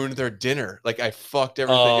ruined their dinner. Like, I fucked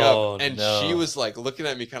everything up. And she was like looking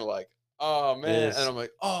at me kind of like, oh man. And I'm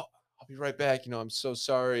like, oh, I'll be right back. I'm so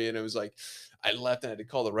sorry. And it was like, I left and I had to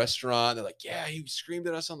call the restaurant. They're like, yeah, he screamed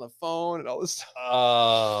at us on the phone and all this stuff.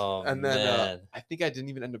 Oh, and then I think I didn't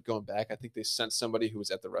even end up going back. I think they sent somebody who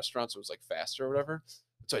was at the restaurant, so it was like faster or whatever.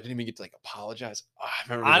 So I didn't even get to like apologize. I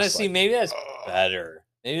remember honestly, like, maybe that's better.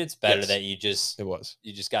 Maybe it's better that you just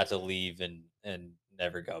got to leave and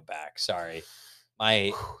never go back. Sorry.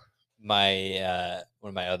 My one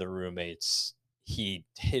of my other roommates, he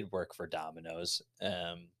did work for Domino's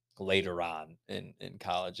later on in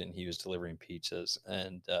college, and he was delivering pizzas,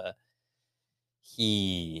 and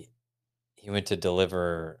he went to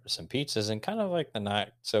deliver some pizzas in kind of like the not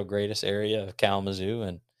so greatest area of Kalamazoo,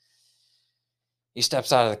 and he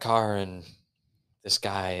steps out of the car and this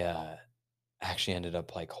guy actually ended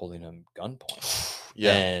up like holding him gunpoint.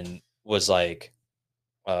 And was like,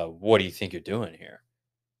 what do you think you're doing here?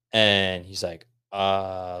 And he's like,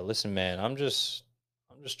 listen, man, I'm just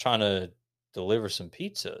trying to deliver some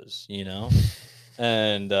pizzas, you know?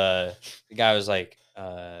 And the guy was like,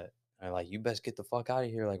 I'm like, you best get the fuck out of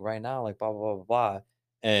here, like right now, like blah blah blah blah blah.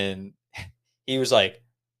 And he was like,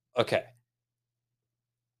 okay,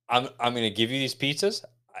 I'm gonna give you these pizzas.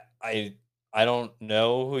 I don't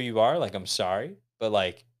know who you are, like I'm sorry, but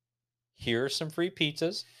like here's some free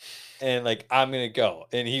pizzas, and like I'm gonna go.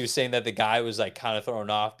 And he was saying that the guy was like kind of thrown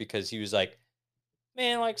off because he was like,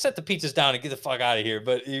 man, like set the pizzas down and get the fuck out of here.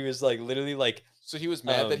 But he was like literally like, So he was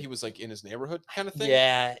mad that he was like in his neighborhood kind of thing.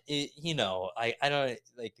 yeah, you know, I don't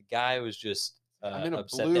like the guy was just I'm in a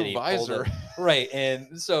upset blue that he visor. right,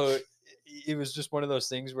 and so it was just one of those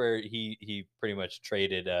things where he pretty much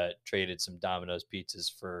traded some Domino's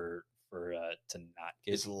pizzas for to not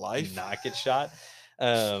get His life? not get shot.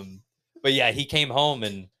 But yeah, he came home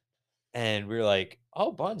and we were like,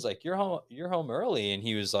 oh, Buns, like you're home early, and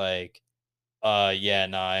he was like, yeah,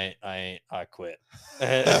 no, I quit.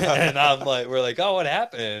 And I'm like, we're like, oh, what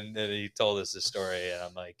happened? And he told us the story, and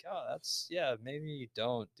I'm like, oh, yeah, maybe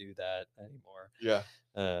don't do that anymore. Yeah.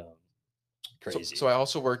 Crazy. So I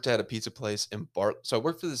also worked at a pizza place in Bartlett. So I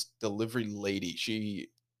worked for this delivery lady.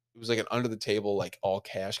 It was like an under the table, like all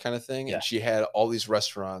cash kind of thing. Yeah. And she had all these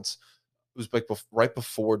restaurants. It was like right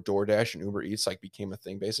before DoorDash and Uber Eats like became a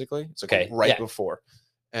thing, basically. It's like Okay, right yeah. before.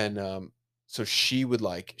 And so she had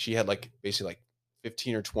like basically like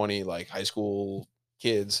 15 or 20 like high school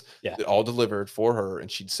kids Yeah. that all delivered for her, and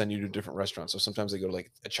she'd send you to different restaurants. So sometimes they go to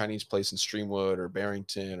like a Chinese place in Streamwood or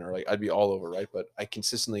Barrington, or like I'd be all over, right? But I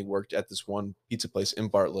consistently worked at this one pizza place in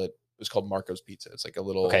Bartlett. It was called Marco's Pizza. It's like a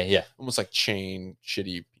little, Okay, yeah. almost like chain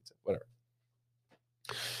shitty pizza, whatever.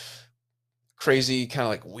 Crazy, kind of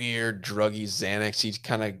like weird, druggy, Xanaxy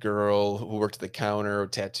kind of girl who worked at the counter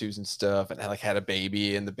with tattoos and stuff, and had a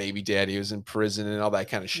baby, and the baby daddy was in prison and all that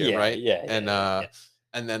kind of shit, Yeah, right? yeah, And yeah.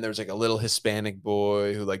 and then there was like a little Hispanic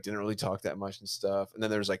boy who like didn't really talk that much and stuff. And then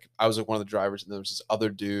there was like I was like one of the drivers, and there was this other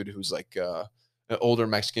dude who's like an older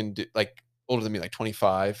Mexican, like older than me, like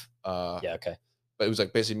 25. Yeah, okay. But it was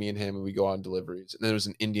like basically me and him, and we go on deliveries. And then there was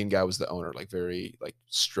an Indian guy who was the owner, like very like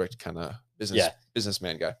strict kind of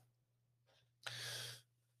businessman guy.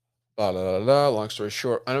 Long story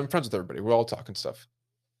short, and I'm friends with everybody. We're all talking stuff.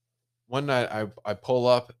 One night I pull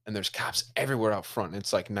up and there's cops everywhere out front. And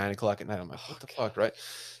it's like 9 o'clock at night. I'm like, what the fuck, right?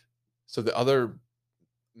 So the other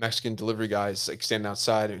Mexican delivery guy is like standing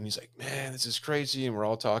outside, and he's like, man, this is crazy. And we're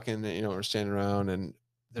all talking, we're standing around, and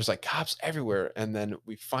there's like cops everywhere. And then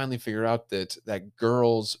we finally figure out that that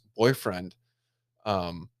girl's boyfriend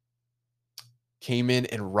came in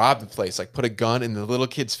and robbed the place, like put a gun in the little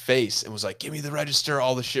kid's face and was like, give me the register,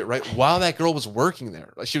 all the shit, right? While that girl was working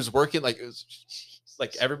there. Like she was working, like it was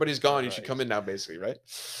like everybody's gone. You should come in now, basically, right?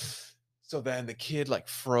 So then the kid like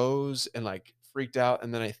froze and like freaked out.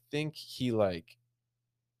 And then I think he like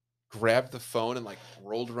grabbed the phone and like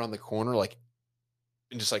rolled around the corner, like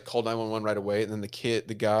and just like called 911 right away. And then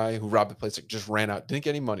the guy who robbed the place, like just ran out, didn't get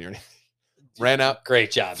any money or anything. Ran out, great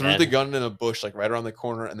job, threw the gun in a bush, like right around the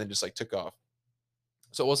corner, and then just like took off.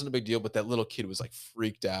 So it wasn't a big deal, but that little kid was like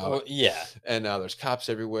freaked out. Well, yeah. And there's cops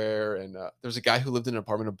everywhere. And there's a guy who lived in an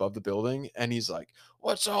apartment above the building. And he's like,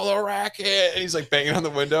 what's all the racket? And he's like banging on the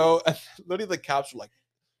window. And literally the cops were like,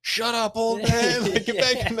 shut up, old man. Like, get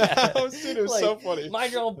back in the house. Dude, it was like, so funny.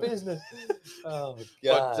 Mind your own business. Oh,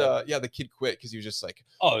 God. But yeah, the kid quit because he was just like,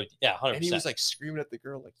 oh, yeah, 100%. And he was like screaming at the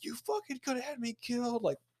girl, like, you fucking could have had me killed.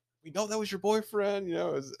 Like, we know that was your boyfriend. You know,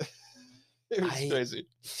 it was crazy.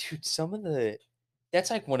 Dude, that's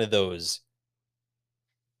like one of those,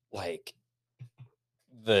 like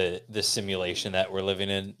the simulation that we're living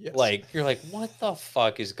in. Yes. Like you're like, what the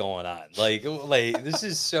fuck is going on? Like this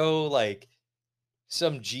is so like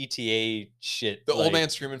some GTA shit. The old man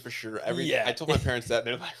screaming for sure. I told my parents that, and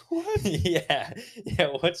they're like, what? yeah.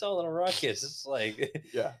 What's all the ruckus? It's like,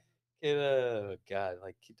 yeah. Oh God,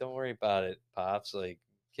 like don't worry about it, pops. Like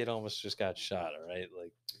kid almost just got shot. All right,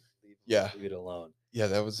 like leave it alone. Yeah,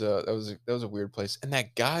 that was a weird place. And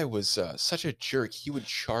that guy was such a jerk. He would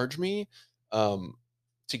charge me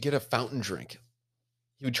to get a fountain drink.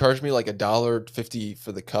 He would charge me like $1.50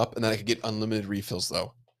 for the cup, and then I could get unlimited refills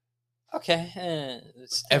though. Okay.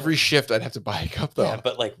 Every shift I'd have to buy a cup though. Yeah,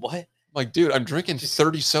 but like what? I'm like, dude, I'm drinking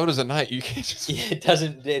 30 sodas a night. You can't just it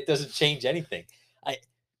doesn't change anything.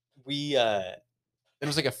 It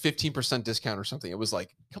was like a 15% discount or something. It was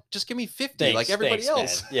like, just give me 50, thanks, like everybody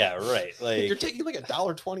else. Man. Yeah, right. Like you're taking like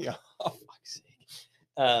 $1.20 off. Fuck's sake.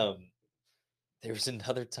 There was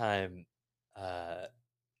another time,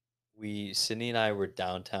 Sydney and I were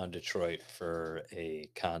downtown Detroit for a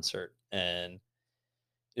concert, and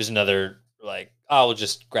there's another like I'll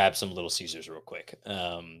just grab some Little Caesars real quick.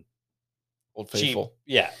 Old Cheap, Faithful.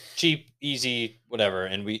 yeah, cheap, easy, whatever.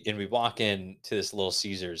 And we walk in to this Little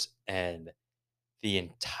Caesars, and the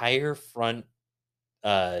entire front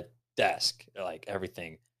desk, like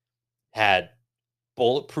everything, had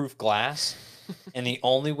bulletproof glass. And the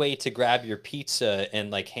only way to grab your pizza and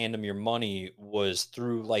like hand them your money was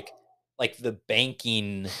through like the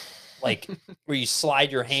banking, like where you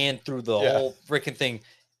slide your hand through the Yeah. whole freaking thing.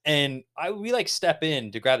 And we like step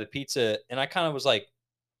in to grab the pizza, and I kind of was like,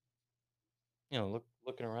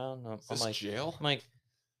 looking around. Is this jail? I'm like,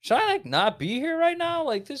 should I like not be here right now?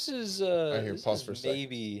 Like this is Here, this pause is for a second.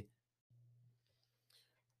 maybe.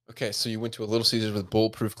 Okay, so you went to a Little Caesars with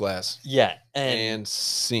bulletproof glass. Yeah, And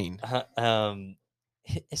scene.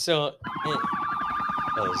 So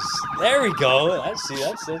there we go. I see.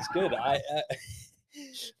 That's good.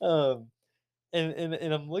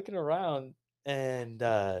 And I'm looking around, and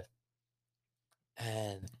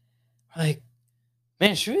like,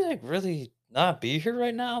 man, should we like really not be here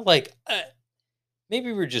right now? Like,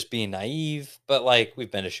 maybe we're just being naive, but like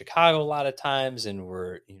we've been to Chicago a lot of times, and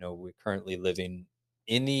we're currently living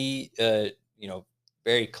in the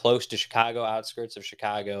very close to Chicago, outskirts of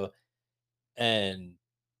Chicago, and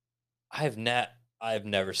I've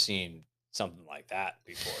never seen something like that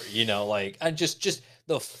before. Like I just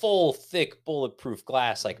the full thick bulletproof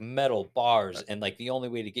glass, like metal bars, and like the only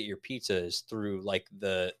way to get your pizza is through like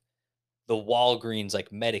the Walgreens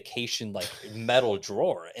like medication like metal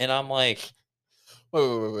drawer. And I'm like,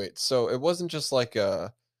 Wait. So it wasn't just like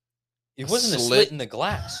it wasn't a slit in the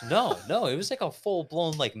glass. No, it was like a full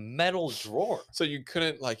blown like metal drawer. So you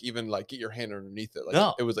couldn't like even like get your hand underneath it. Like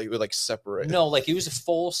No. it would like separate. No, like it was a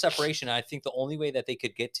full separation. I think the only way that they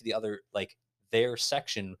could get to the other like their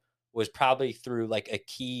section was probably through like a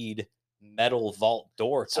keyed metal vault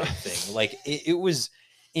door type thing. Like it was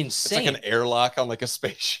insane. It's like an airlock on like a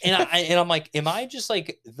spaceship. And I'm like, am I just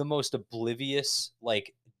like the most oblivious,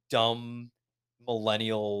 like dumb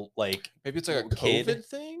millennial, like maybe it's like a kid? COVID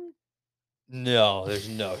thing? No, there's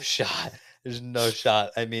no shot. There's no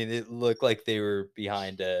shot. I mean, it looked like they were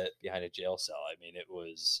behind a jail cell. I mean, it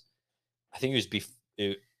was. I think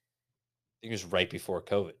it was right before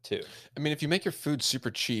COVID too. I mean, if you make your food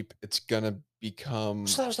super cheap, it's gonna become.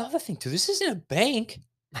 So that was another thing too. This isn't a bank.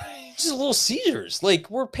 This is a Little Caesars. Like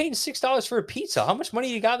we're paying $6 for a pizza. How much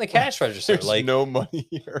money you got in the cash register? There's like no money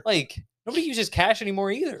here. Like nobody uses cash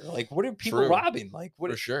anymore either. Like what are people robbing? Like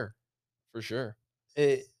what? For sure.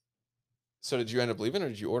 So did you end up leaving, or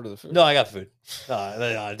did you order the food? No, I got the food. No,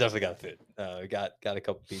 I definitely got the food. We got a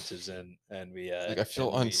couple pizzas, and we. Like I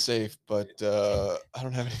feel unsafe, but I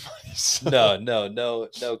don't have any money. So.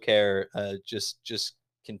 No care. Just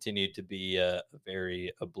continued to be a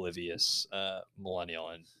very oblivious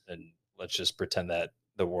millennial, and let's just pretend that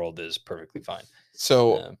the world is perfectly fine.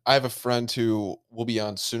 So I have a friend who will be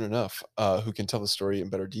on soon enough, who can tell the story in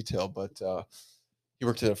better detail, but. He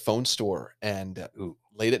worked at a phone store, and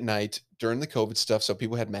late at night during the COVID stuff, so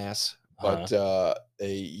people had masks, but a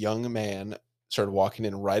young man started walking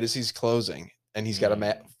in right as he's closing, and he's got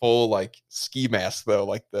a full like ski mask though,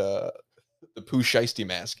 like the Pooh Shiesty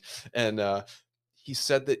mask, and he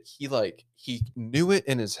said that he knew it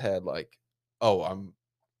in his head, like, oh,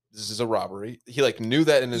 this is a robbery. He like knew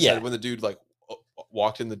that in his head when the dude like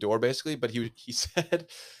walked in the door, basically, but he said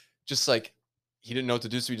just like he didn't know what to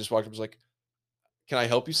do, so he just walked up and was like, can I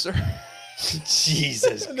help you, sir?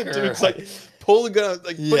 Jesus and the Christ. dude's like, pull the gun,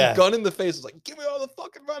 like put a gun in the face. It's like, give me all the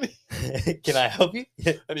fucking money. Can I help you?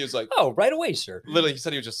 And he was like, oh, right away, sir. Literally, he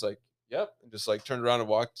said he was just like, yep. And just like turned around and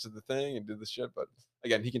walked to the thing and did the shit. But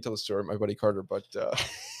again, he can tell the story, my buddy Carter. But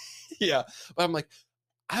yeah, but I'm like,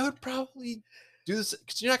 I would probably do this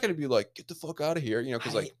because you're not going to be like, get the fuck out of here,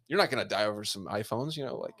 because like you're not going to die over some iPhones,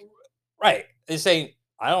 like. Right. They say,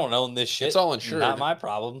 I don't own this shit. It's all insured. Not my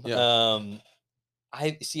problem. Yeah.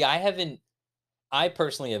 I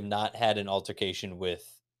personally have not had an altercation with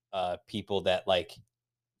people that like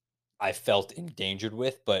I felt endangered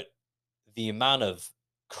with, but the amount of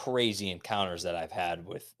crazy encounters that I've had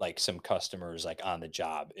with like some customers like on the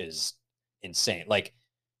job is insane. Like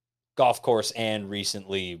golf course and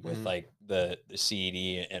recently with like the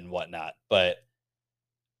CED and whatnot. But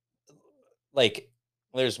like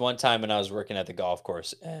there's one time when I was working at the golf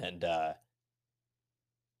course and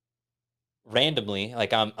randomly,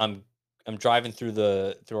 like I'm driving through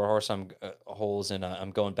our horse holes, and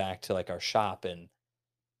I'm going back to like our shop, and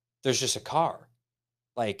there's just a car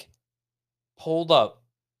like pulled up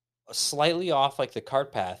slightly off like the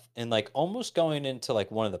cart path and like almost going into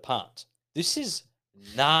like one of the ponds. This is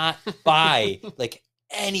not by like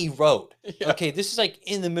any road. Okay, this is like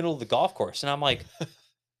in the middle of the golf course, and I'm like,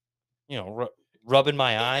 rubbing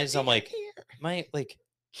my eyes. I'm like,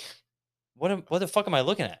 what the fuck am I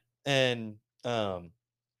looking at? And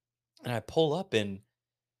I pull up and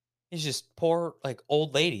it's just poor like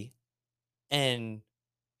old lady, and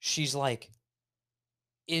she's like,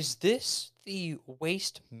 "Is this the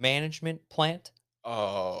waste management plant?"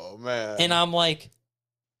 Oh man. And I'm like,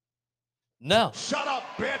 "No." Shut up,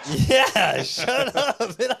 bitch. Yeah, shut up.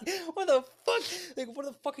 And like, what the fuck? Like, what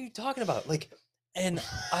the fuck are you talking about? Like, and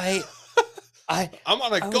I'm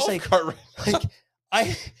on a I was golf like- cart right now.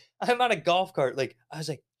 like I'm on a golf cart. Like, I was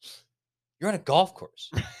like, "You're on a golf course."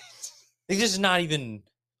 Like, this is not even.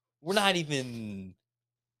 We're not even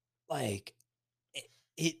like it.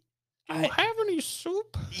 Do you have any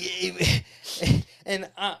soup? And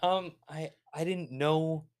I didn't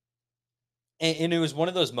know, and it was one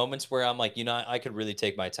of those moments where I'm like, I could really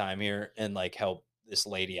take my time here and like help this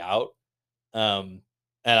lady out. And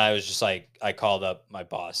I was just like, I called up my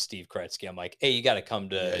boss, Steve Kretzky. I'm like, "Hey, you got to come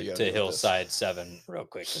Yeah, you to gotta deal with Hillside 7 real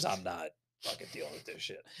quick because I'm not fucking dealing with this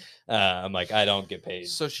shit." I'm like, I don't get paid.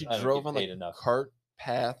 So she I don't drove get on paid the enough. cart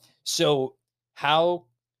path. So how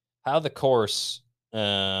the course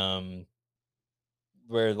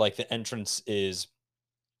where like the entrance is,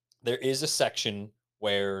 there is a section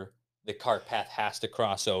where the cart path has to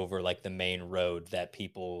cross over like the main road that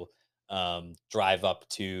people drive up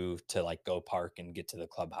to like go park and get to the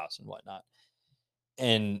clubhouse and whatnot.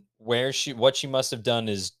 And what she must have done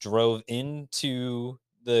is drove into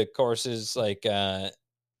the course's like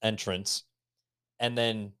entrance and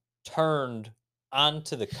then turned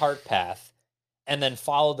onto the cart path and then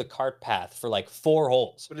followed the cart path for like 4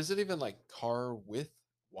 holes. But is it even like car width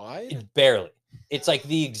wide? Barely. It's like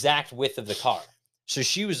the exact width of the car. So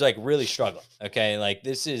she was like really struggling. Okay. Like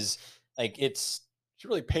this is like, She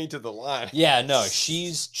really painted the line. yeah, no,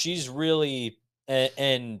 she's really,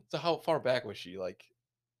 and So how far back was she? Like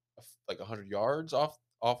 100 yards off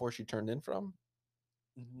where she turned in from?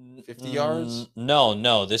 50 yards? No,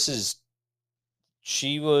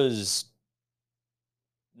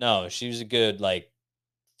 she was a good like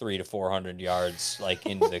 300 to 400 yards like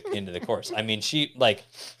into the course. I mean, she like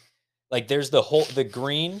there's the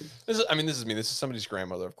green. This is me. This is somebody's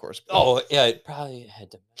grandmother, of course. but- Oh yeah, it probably had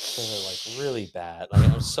dementia like really bad. Like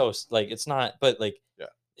I'm so like it's not, but like Yeah.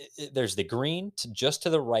 There's the green just to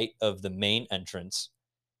the right of the main entrance,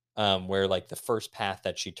 where like the first path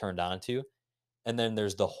that she turned onto, and then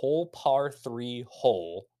there's the whole par 3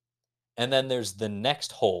 hole, and then there's the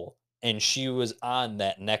next hole, and she was on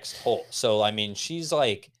that next hole. So I mean, she's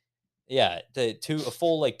like, yeah, a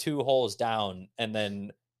full like 2 holes down, and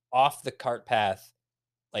then off the cart path,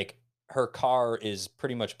 like her car is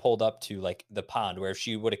pretty much pulled up to like the pond, where if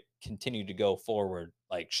she would have continued to go forward,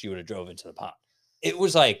 like she would have drove into the pond. It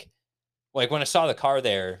was like when I saw the car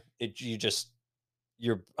there,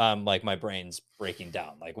 like my brain's breaking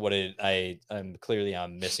down. Like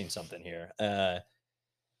I'm missing something here.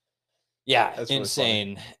 Yeah, That's really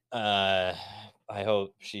insane. I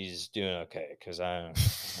hope she's doing okay because oh,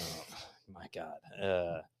 my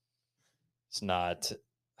God, it's not.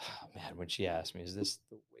 Oh, man, when she asked me, "Is this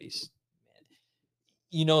the waste?" Man,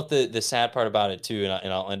 you know what the sad part about it too,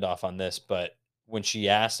 and I'll end off on this, but when she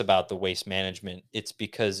asked about the waste management, it's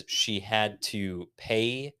because she had to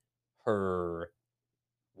pay her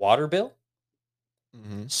water bill.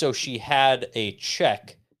 Mhm. So she had a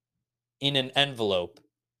check in an envelope,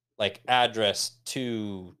 like addressed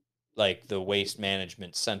to like the waste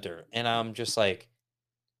management center. And I'm just like,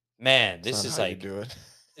 man, That's not how you do it.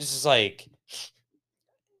 this is like,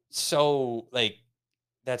 so like,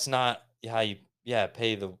 that's not how you,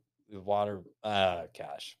 pay the water.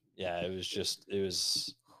 Gosh. Yeah. It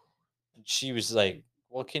was, she was like,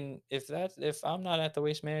 well, if I'm not at the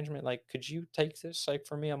waste management, like, could you take this like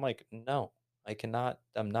for me? I'm like, no, I cannot.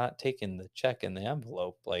 I'm not taking the check in the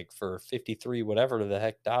envelope like for 53 whatever the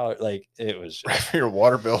heck dollar. Like it was just, For your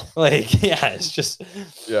water bill. like, yeah, it's just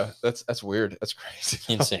Yeah, that's weird. That's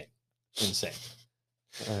crazy. insane.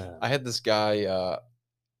 I had this guy,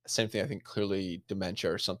 same thing, I think clearly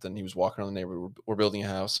dementia or something. He was walking around the neighborhood. We're building a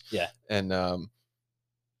house. Yeah. And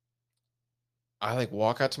I like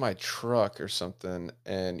walk out to my truck or something,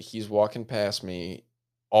 and he's walking past me,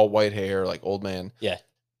 all white hair, like old man. Yeah.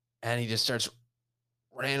 And he just starts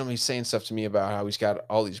randomly saying stuff to me about how he's got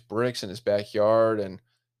all these bricks in his backyard, and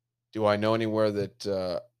do I know anywhere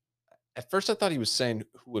that at first I thought he was saying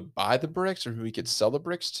who would buy the bricks or who he could sell the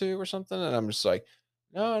bricks to or something. And I'm just like,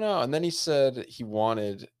 no. And then he said he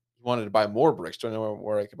wanted to buy more bricks. Do I know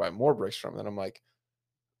where I could buy more bricks from? And I'm like,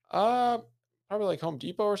 probably like Home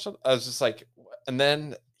Depot or something. I was just like, and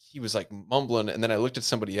then he was like mumbling, and then I looked at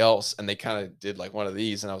somebody else, and they kind of did like one of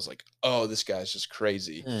these, and I was like, "Oh, this guy's just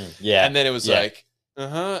crazy." Yeah. And then it was like,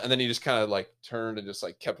 and then he just kind of like turned and just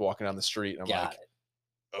like kept walking down the street, and I'm like,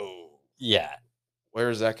 "Oh, yeah." Where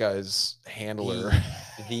is that guy's handler?"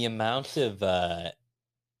 The amount of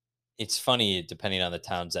it's funny depending on the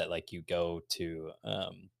towns that like you go to.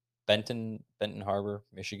 Benton Harbor,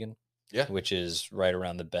 Michigan, which is right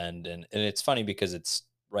around the bend, and it's funny because it's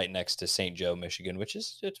right next to St. Joe, Michigan, which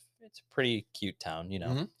is it's a pretty cute town, you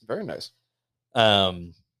know. Very nice.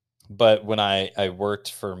 But when I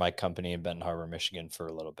worked for my company in Benton Harbor, Michigan for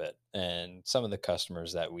a little bit, and some of the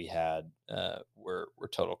customers that we had were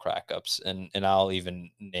total crack ups, and I'll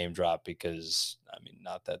even name drop because I mean,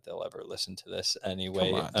 not that they'll ever listen to this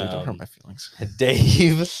anyway. Come on, dude, don't hurt my feelings.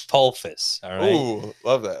 Dave Pulfus, all right? Ooh,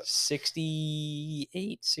 love that.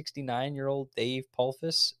 69-year-old Dave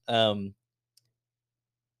Pulfus.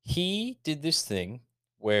 He did this thing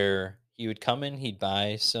where he would come in, he'd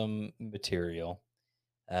buy some material,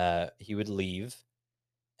 he would leave,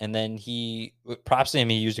 and then props to him,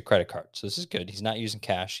 he used a credit card. So this is good. He's not using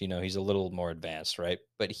cash, you know, he's a little more advanced, right?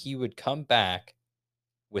 But he would come back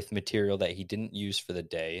with material that he didn't use for the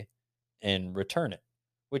day and return it,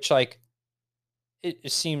 which like it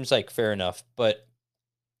seems like fair enough. But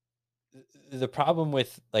the problem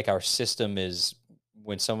with like our system is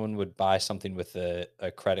when someone would buy something with a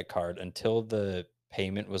credit card, until the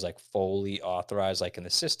payment was like fully authorized, like in the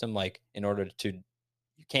system, like in order to,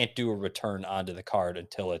 you can't do a return onto the card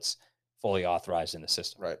until it's fully authorized in the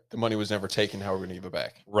system. Right. The money was never taken. How are we going to give it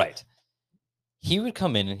back? Right. He would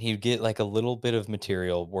come in and he'd get like a little bit of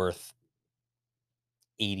material worth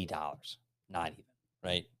 $80, not even,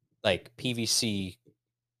 right? Like PVC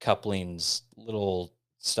couplings, little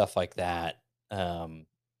stuff like that.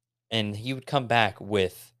 And he would come back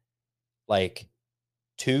with like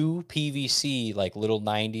 2 PVC, like little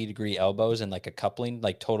 90-degree elbows and like a coupling,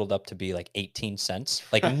 like totaled up to be like 18 cents.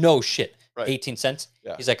 Like, no shit. Right. 18 cents.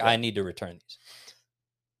 Yeah, He's like, I need to return these.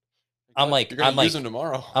 You're going to use them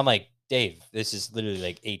tomorrow. I'm like, Dave, this is literally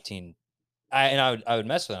like 18. I would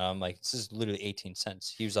mess with him. I'm like, this is literally 18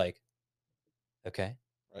 cents. He was like, okay.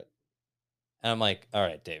 Right. And I'm like, all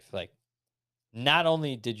right, Dave, like, not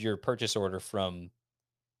only did your purchase order from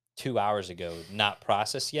 2 hours ago not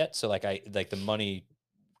process yet, so like the money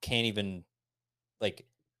can't even, like,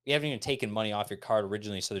 we haven't even taken money off your card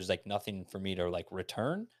originally, so there's like nothing for me to like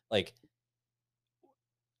return. Like,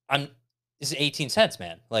 this is 18 cents,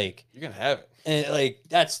 man. Like, you're gonna have it. And like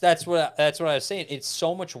that's what I was saying. It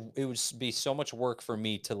would be so much work for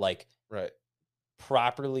me to like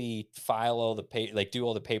properly file all the do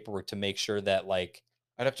all the paperwork to make sure that like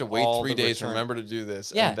I'd have to wait 3 days to remember to do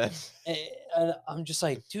this. Yeah. And then and I'm just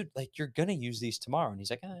like, dude, like, you're gonna use these tomorrow. And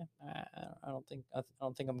he's like, I don't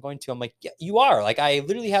think I'm going to. I'm like, yeah, you are. Like, I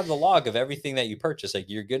literally have the log of everything that you purchased. Like,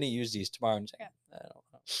 you're gonna use these tomorrow. And he's like, I don't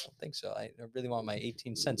think so. I really want my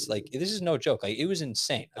 18 cents. Like, this is no joke. Like, it was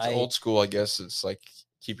insane. It's old school, I guess. It's like,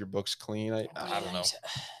 keep your books clean. I don't know.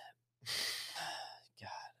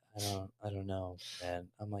 God, I don't know, man.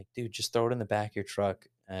 I'm like, dude, just throw it in the back of your truck.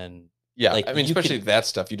 And yeah, like, I mean, especially that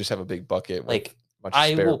stuff, you just have a big bucket. Like,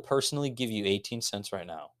 I will personally give you 18 cents right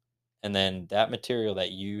now. And then that material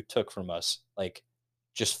that you took from us, like,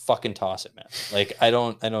 just fucking toss it, man. Like, I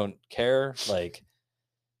don't care. Like,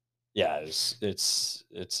 yeah, it's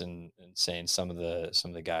insane. Some of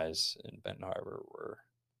the guys in Benton Harbor were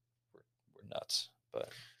nuts. But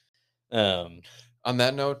on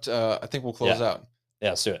that note, I think we'll close out. Yeah,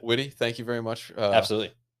 let's do it. Witty, thank you very much.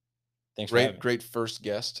 Absolutely. Thanks for having me. Great first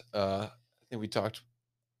guest. I think we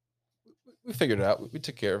figured it out. We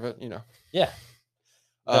took care of it, you know. Yeah.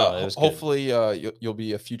 No, it was hopefully you'll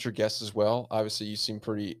be a future guest as well. Obviously, you seem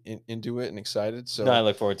pretty into it and excited. So no, I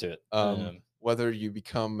look forward to it. Whether you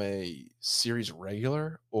become a series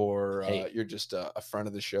regular or you're just a friend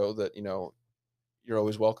of the show, that, you know, you're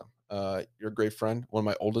always welcome. You're a great friend, one of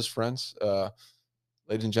my oldest friends.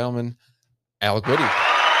 Ladies and gentlemen, Alec Witte.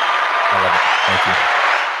 I love it. Thank you.